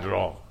think about it at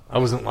all. I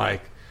wasn't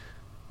like,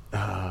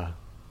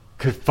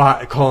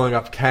 calling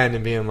up Ken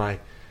and being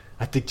like,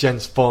 I think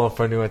Jen's falling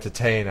for a new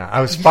entertainer.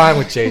 I was fine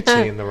with JT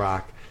and The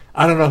Rock.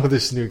 I don't know who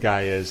this new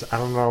guy is. I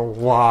don't know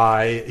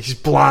why. He's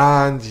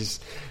blonde. He's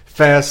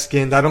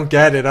fair-skinned. I don't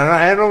get it.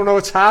 I don't know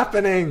what's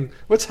happening.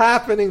 What's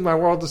happening? My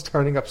world is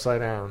turning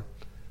upside down.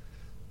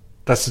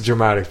 That's the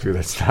dramatic view.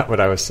 That's not what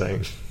I was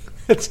saying.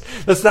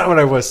 That's not what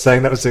I was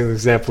saying. That was an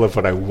example of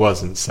what I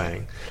wasn't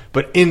saying.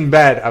 But in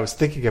bed, I was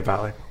thinking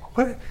about,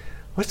 like,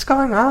 what's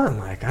going on?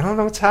 Like, I don't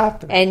know what's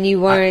happening. And you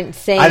weren't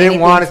saying I didn't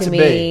anything want it to to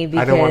me be.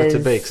 I didn't want it to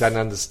be because- because I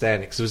didn't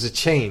understand it. Because it was a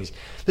change.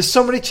 There's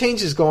so many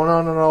changes going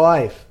on in our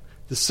life.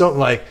 There's so,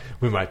 like,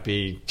 we might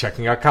be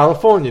checking out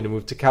California to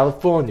move to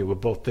California. We're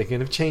both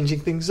thinking of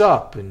changing things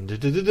up. And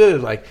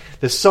like,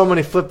 there's so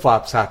many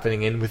flip-flops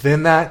happening. And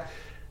within that,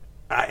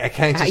 I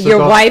can't just Your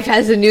look over. wife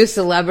has a new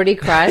celebrity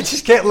I crush.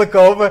 just can't look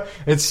over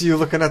and see you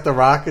looking at The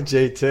Rock or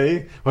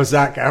JT or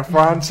Zac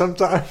Efron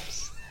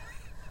sometimes.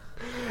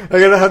 I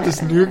gotta have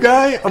this new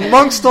guy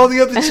amongst all the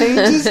other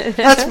changes.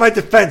 That's my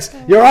defense,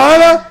 Your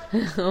Honor.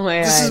 Oh my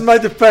This God. is my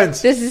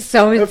defense. This is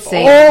so If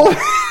insane.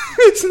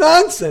 it's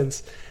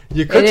nonsense.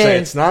 You could It say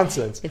is. it's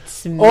nonsense.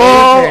 It's major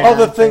All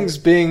other nonsense. things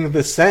being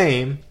the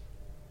same,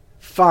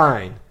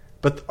 fine.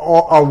 But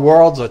all our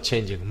worlds are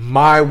changing.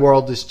 My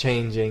world is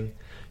changing.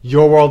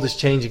 Your world is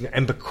changing.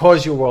 And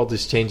because your world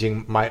is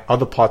changing, my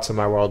other parts of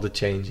my world are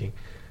changing.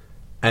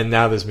 And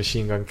now there's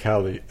Machine Gun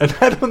Kelly. And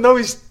I don't know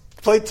he's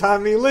played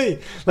Tommy Lee.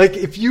 Like,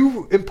 if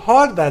you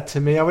imparted that to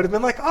me, I would have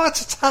been like, oh,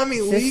 it's a Tommy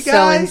This Lee is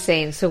guy. so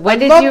insane. So when I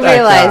did love you that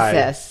realize guy.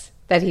 this?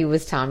 that he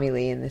was Tommy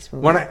Lee in this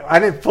movie. When I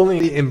didn't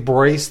fully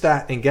embrace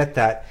that and get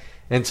that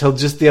until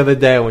just the other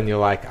day when you're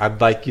like,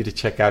 I'd like you to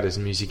check out his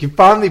music. You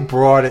finally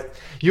brought it.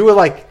 You were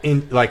like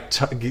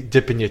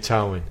dipping your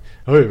toe in.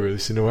 Oh, you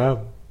listen to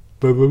album.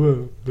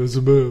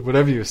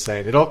 Whatever you were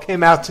saying. It all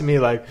came out to me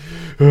like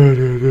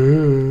anyway.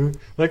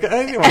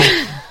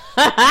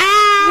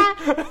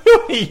 I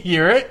don't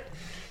hear it.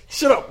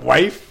 Shut up,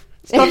 wife.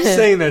 Stop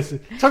saying this.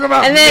 Talk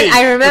about and then me.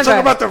 I remember. Talk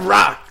about The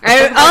Rock.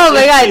 Oh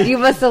my God, you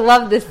must have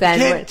loved this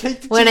then.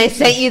 When I Jesus.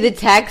 sent you the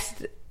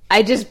text,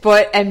 I just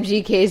bought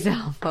MGK's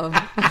album.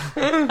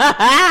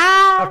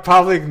 I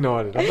probably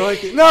ignored it. I'm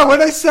like, no, what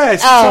did I say? I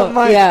said something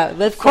like, yeah.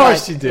 Let's of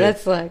course look. you did.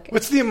 Let's look.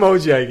 What's the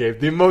emoji I gave?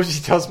 The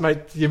emoji tells the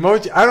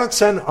emoji. I don't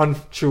send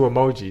untrue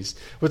emojis.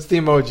 What's the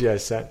emoji I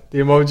sent? The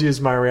emoji is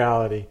my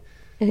reality.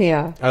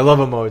 Yeah. I love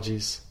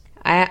emojis.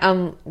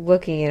 I'm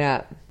looking it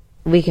up.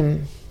 We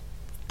can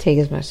take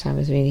as much time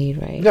as we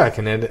need, right? Yeah, I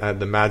can edit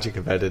the magic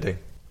of editing.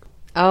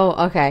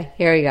 Oh, okay.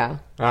 Here we go.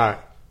 All right.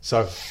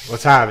 So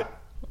let's have it.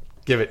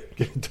 Give it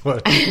to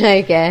it.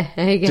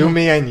 Okay. Do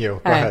me and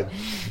you. Go ahead.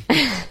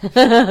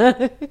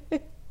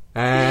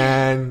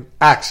 And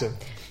action.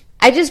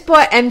 I just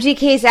bought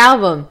MGK's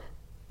album.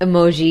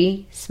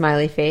 Emoji,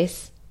 smiley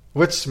face.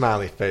 Which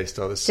smiley face,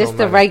 though? There's Just so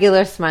the many.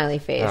 regular smiley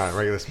face. All right,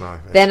 regular smiley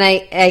face. Then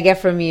I get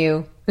from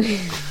you.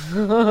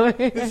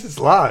 This is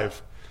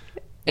live.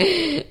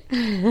 You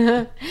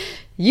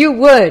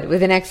would,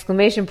 with an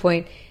exclamation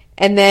point.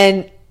 And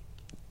then,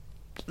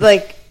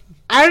 like,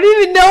 I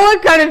don't even know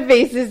what kind of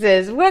face this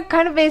is. What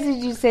kind of face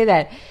did you say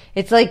that?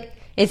 It's like,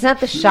 it's not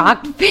the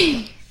shocked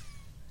face.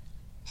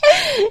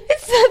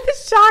 It's not the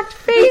shocked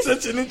face.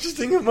 It's such an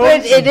interesting emotion.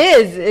 But it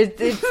is.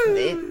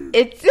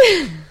 It's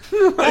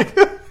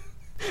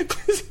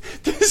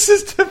this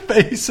is the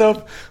face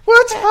of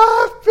what's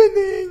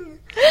happening.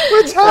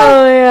 What's Oh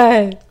happening?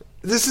 my God.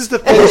 This is the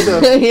face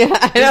of Yeah,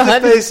 I this is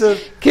don't the face of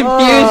confusion.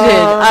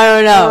 I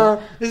don't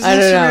know. Is I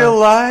this don't know. real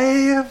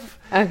life?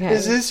 Okay.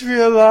 Is this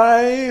real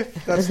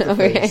life? That's the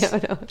Okay, face. I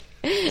don't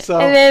know. So,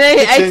 And then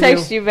I continue,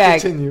 text you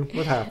back. Continue.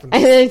 What happened?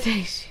 And then I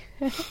text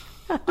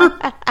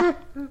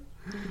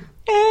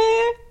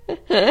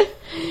you.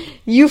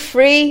 You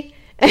free?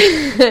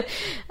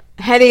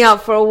 Heading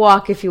out for a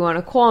walk if you want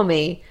to call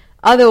me.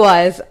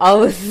 Otherwise, I'll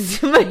listen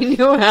to my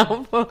new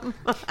album.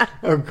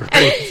 Oh,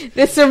 great.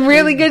 There's some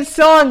really good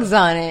songs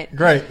on it.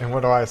 Great. And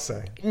what do I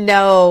say?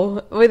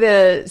 No, with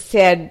a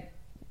sad,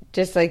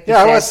 just like the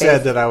Yeah, I sad was sad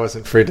face. that I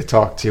wasn't free to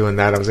talk to you and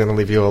that I was going to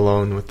leave you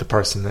alone with the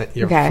person that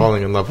you're Okay.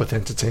 falling in love with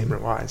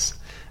entertainment-wise.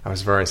 I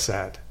was very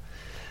sad.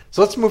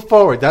 So let's move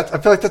forward. I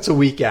feel like that's a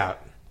week out.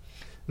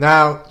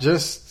 Now,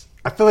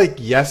 I feel like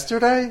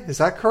yesterday, is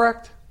that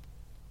correct?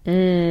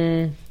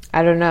 I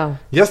don't know.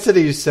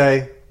 Yesterday you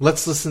say,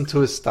 let's listen to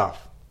his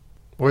stuff.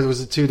 Or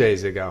was it 2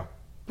 days ago?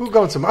 We were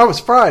going somewhere. Oh, it was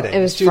Friday. It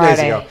was 2 days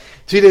Friday. ago.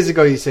 2 days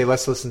ago you say,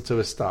 let's listen to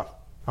his stuff.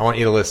 I want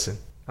you to listen.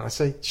 And I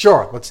say,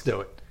 sure, let's do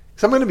it.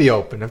 Because I'm going to be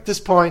open. At this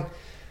point,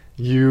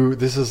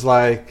 this is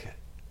like,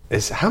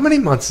 how many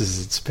months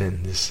has it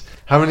been?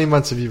 How many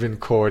months have you been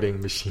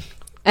courting Machine?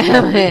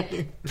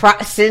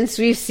 Since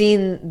we've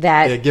seen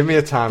that, Yeah, give me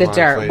a timeline, the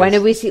dirt.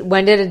 please.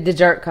 When did the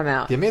dirt come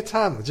out? Give me a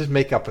time. Just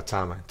make up a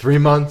timeline. 3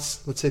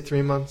 months. Let's say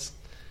 3 months.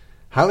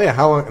 How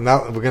long?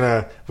 Now we're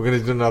gonna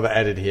do another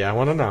edit here. I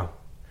want to know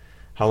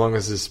how long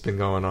has this been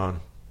going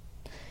on?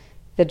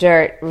 The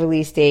dirt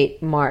release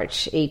date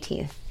March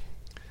 18th.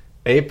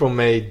 April,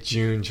 May,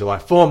 June, July.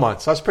 4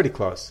 months. That's pretty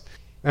close.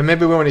 And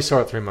maybe we only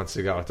saw it 3 months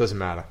ago. It doesn't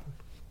matter.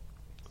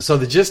 So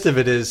the gist of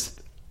it is,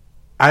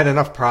 I had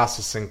enough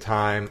processing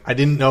time. I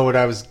didn't know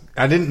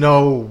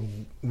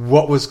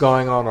what was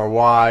going on or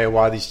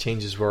why these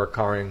changes were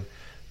occurring,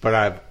 but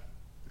I've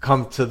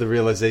come to the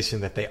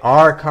realization that they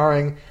are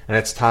occurring, and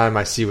it's time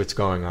I see what's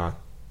going on.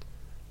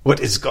 What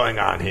is going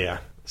on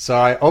here? So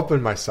I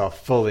open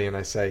myself fully and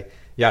I say,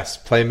 yes,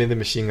 play me the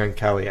Machine Gun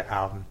Kelly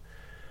album.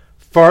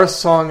 First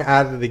song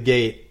out of the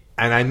gate,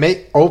 and I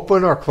may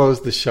open or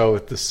close the show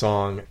with the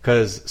song,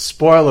 because,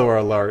 spoiler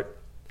alert,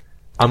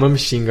 I'm a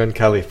Machine Gun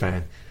Kelly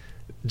fan.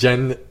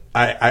 Jen,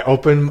 I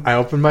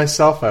open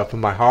myself, I open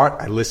my heart,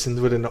 I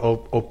listened with an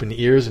open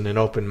ears and an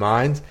open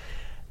mind,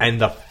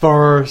 and the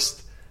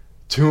first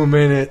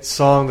 2-minute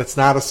song that's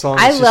not a song.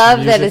 I it's just love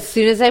music. that as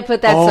soon as I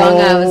put that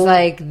song, I was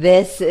like,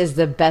 "This is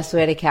the best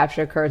way to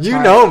capture Kurt's You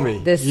heart." know me.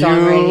 This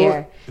song right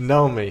here.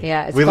 Know me.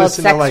 Yeah, it's We called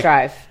listen to, Sex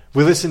Drive.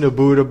 We listen to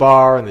Buddha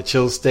Bar and the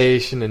Chill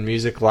Station and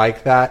music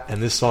like that,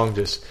 and this song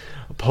just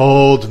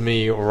pulled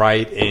me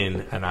right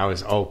in, and I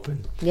was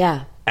open.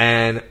 Yeah.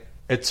 And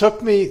it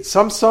took me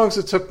some songs.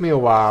 It took me a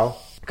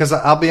while, because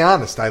I'll be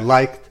honest, I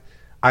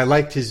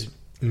liked his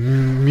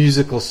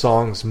musical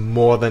songs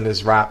more than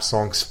his rap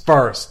songs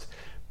first.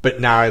 But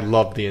now I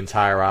love the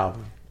entire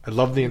album. I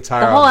love the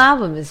entire The whole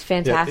album is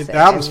fantastic. Yeah, the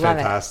album's I love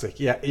fantastic.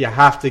 Yeah, you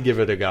have to give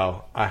it a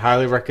go. I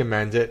highly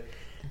recommend it.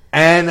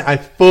 And it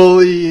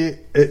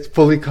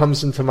fully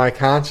comes into my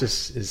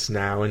consciousness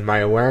now, and my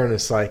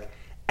awareness,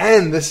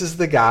 and this is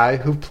the guy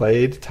who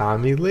played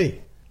Tommy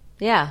Lee.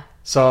 Yeah.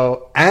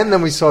 So, and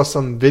then we saw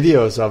some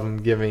videos of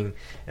him giving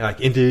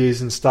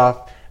interviews and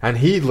stuff, And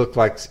he looks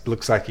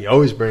like he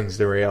always brings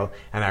the real,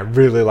 and I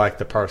really like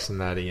the person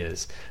that he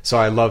is. So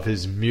I love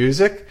his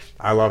music.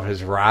 I love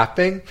his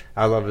rapping.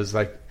 I love his,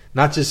 like,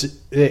 not just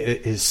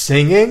his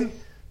singing.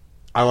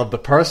 I love the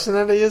person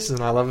that he is, and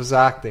I love his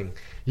acting.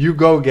 You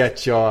go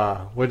get your,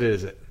 what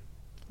is it?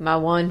 My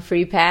one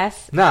free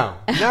pass? No.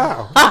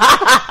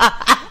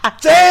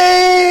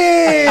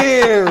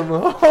 Damn!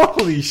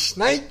 Holy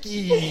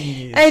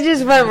shnikes! I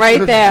just went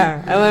right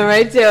there. I went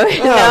right to it.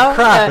 Oh,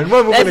 crap. And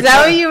That's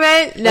not what you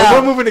meant? No. And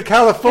we're moving to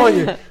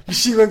California.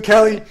 Machine Gun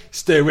Kelly,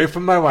 stay away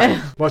from my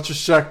wife. Watch your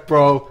check,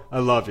 bro. I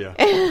love you.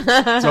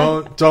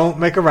 Don't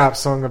make a rap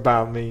song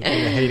about me in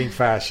a hating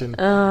fashion.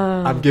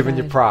 I'm giving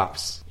you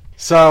props.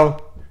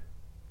 So,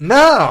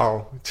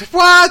 no.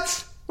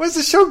 What? Where's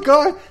the show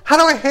going? How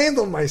do I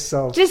handle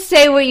myself? Just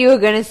say what you were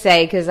going to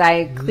say, because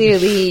I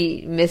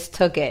clearly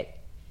mistook it.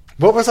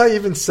 What was I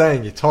even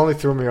saying? You totally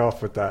threw me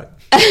off with that.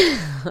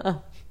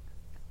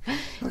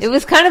 It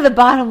was kind of the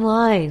bottom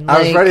line. I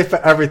was ready for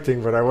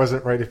everything, but I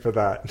wasn't ready for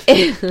that.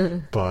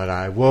 But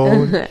I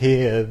won't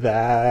hear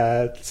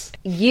that.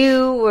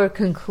 You were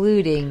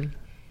concluding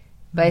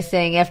by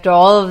saying after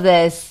all of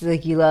this,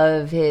 like, you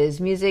love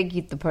his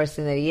music, the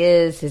person that he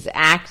is, his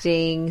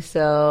acting,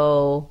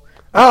 so...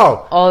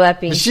 Oh, all that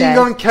being Machine said,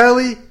 Gun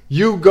Kelly,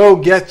 you go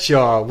get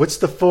your. What's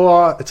the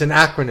four? It's an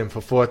acronym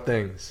for four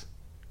things: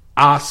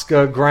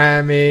 Oscar,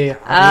 Grammy.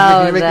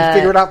 I'm gonna make me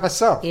figure it out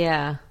myself.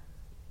 Yeah.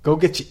 Go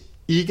get your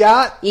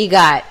EGOT.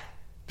 EGOT.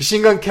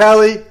 Machine Gun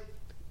Kelly,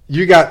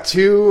 you got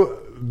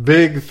 2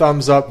 big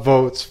thumbs up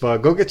votes for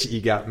go get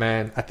your EGOT,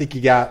 man. I think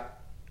you got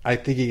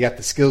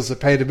the skills to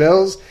pay the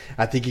bills.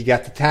 I think you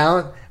got the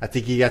talent. I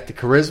think you got the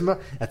charisma.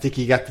 I think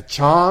you got the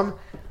charm.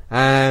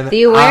 And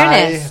the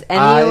awareness.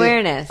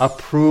 I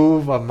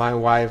approve of my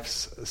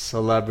wife's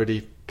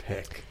celebrity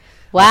pick.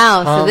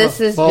 Wow, so this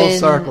has full been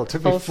circle. It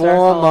took me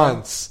 4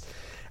 months.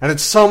 And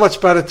it's so much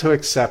better to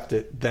accept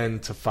it than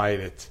to fight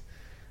it.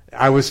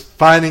 I was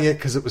fighting it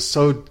because it was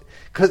so...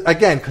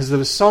 because there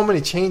was so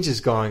many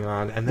changes going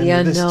on. And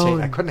then this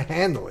change, I couldn't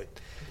handle it.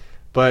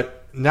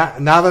 But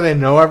now that I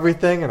know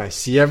everything and I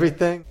see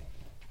everything...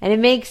 And it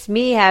makes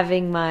me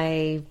having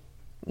my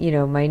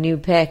new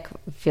pick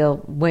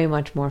feel way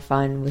much more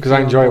fun. Because I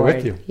enjoy it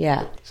with you.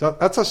 Yeah. So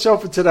that's our show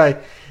for today.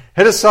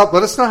 Hit us up.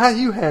 Let us know how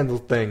you handle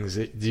things.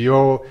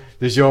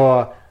 Does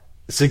your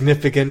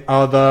significant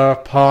other,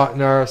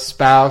 partner,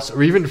 spouse,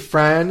 or even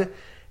friend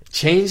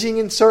changing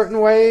in certain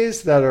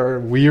ways that are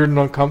weird and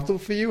uncomfortable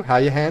for you? How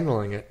are you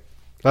handling it?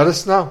 Let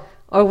us know.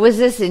 Or was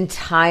this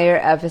entire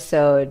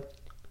episode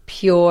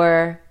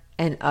pure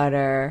and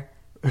utter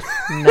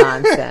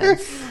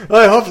nonsense?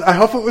 Well, I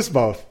hope it was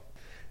both.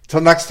 Till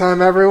next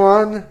time,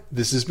 everyone,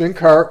 this has been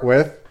Kurt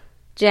with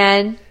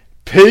Jen.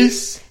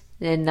 Peace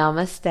And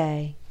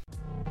namaste.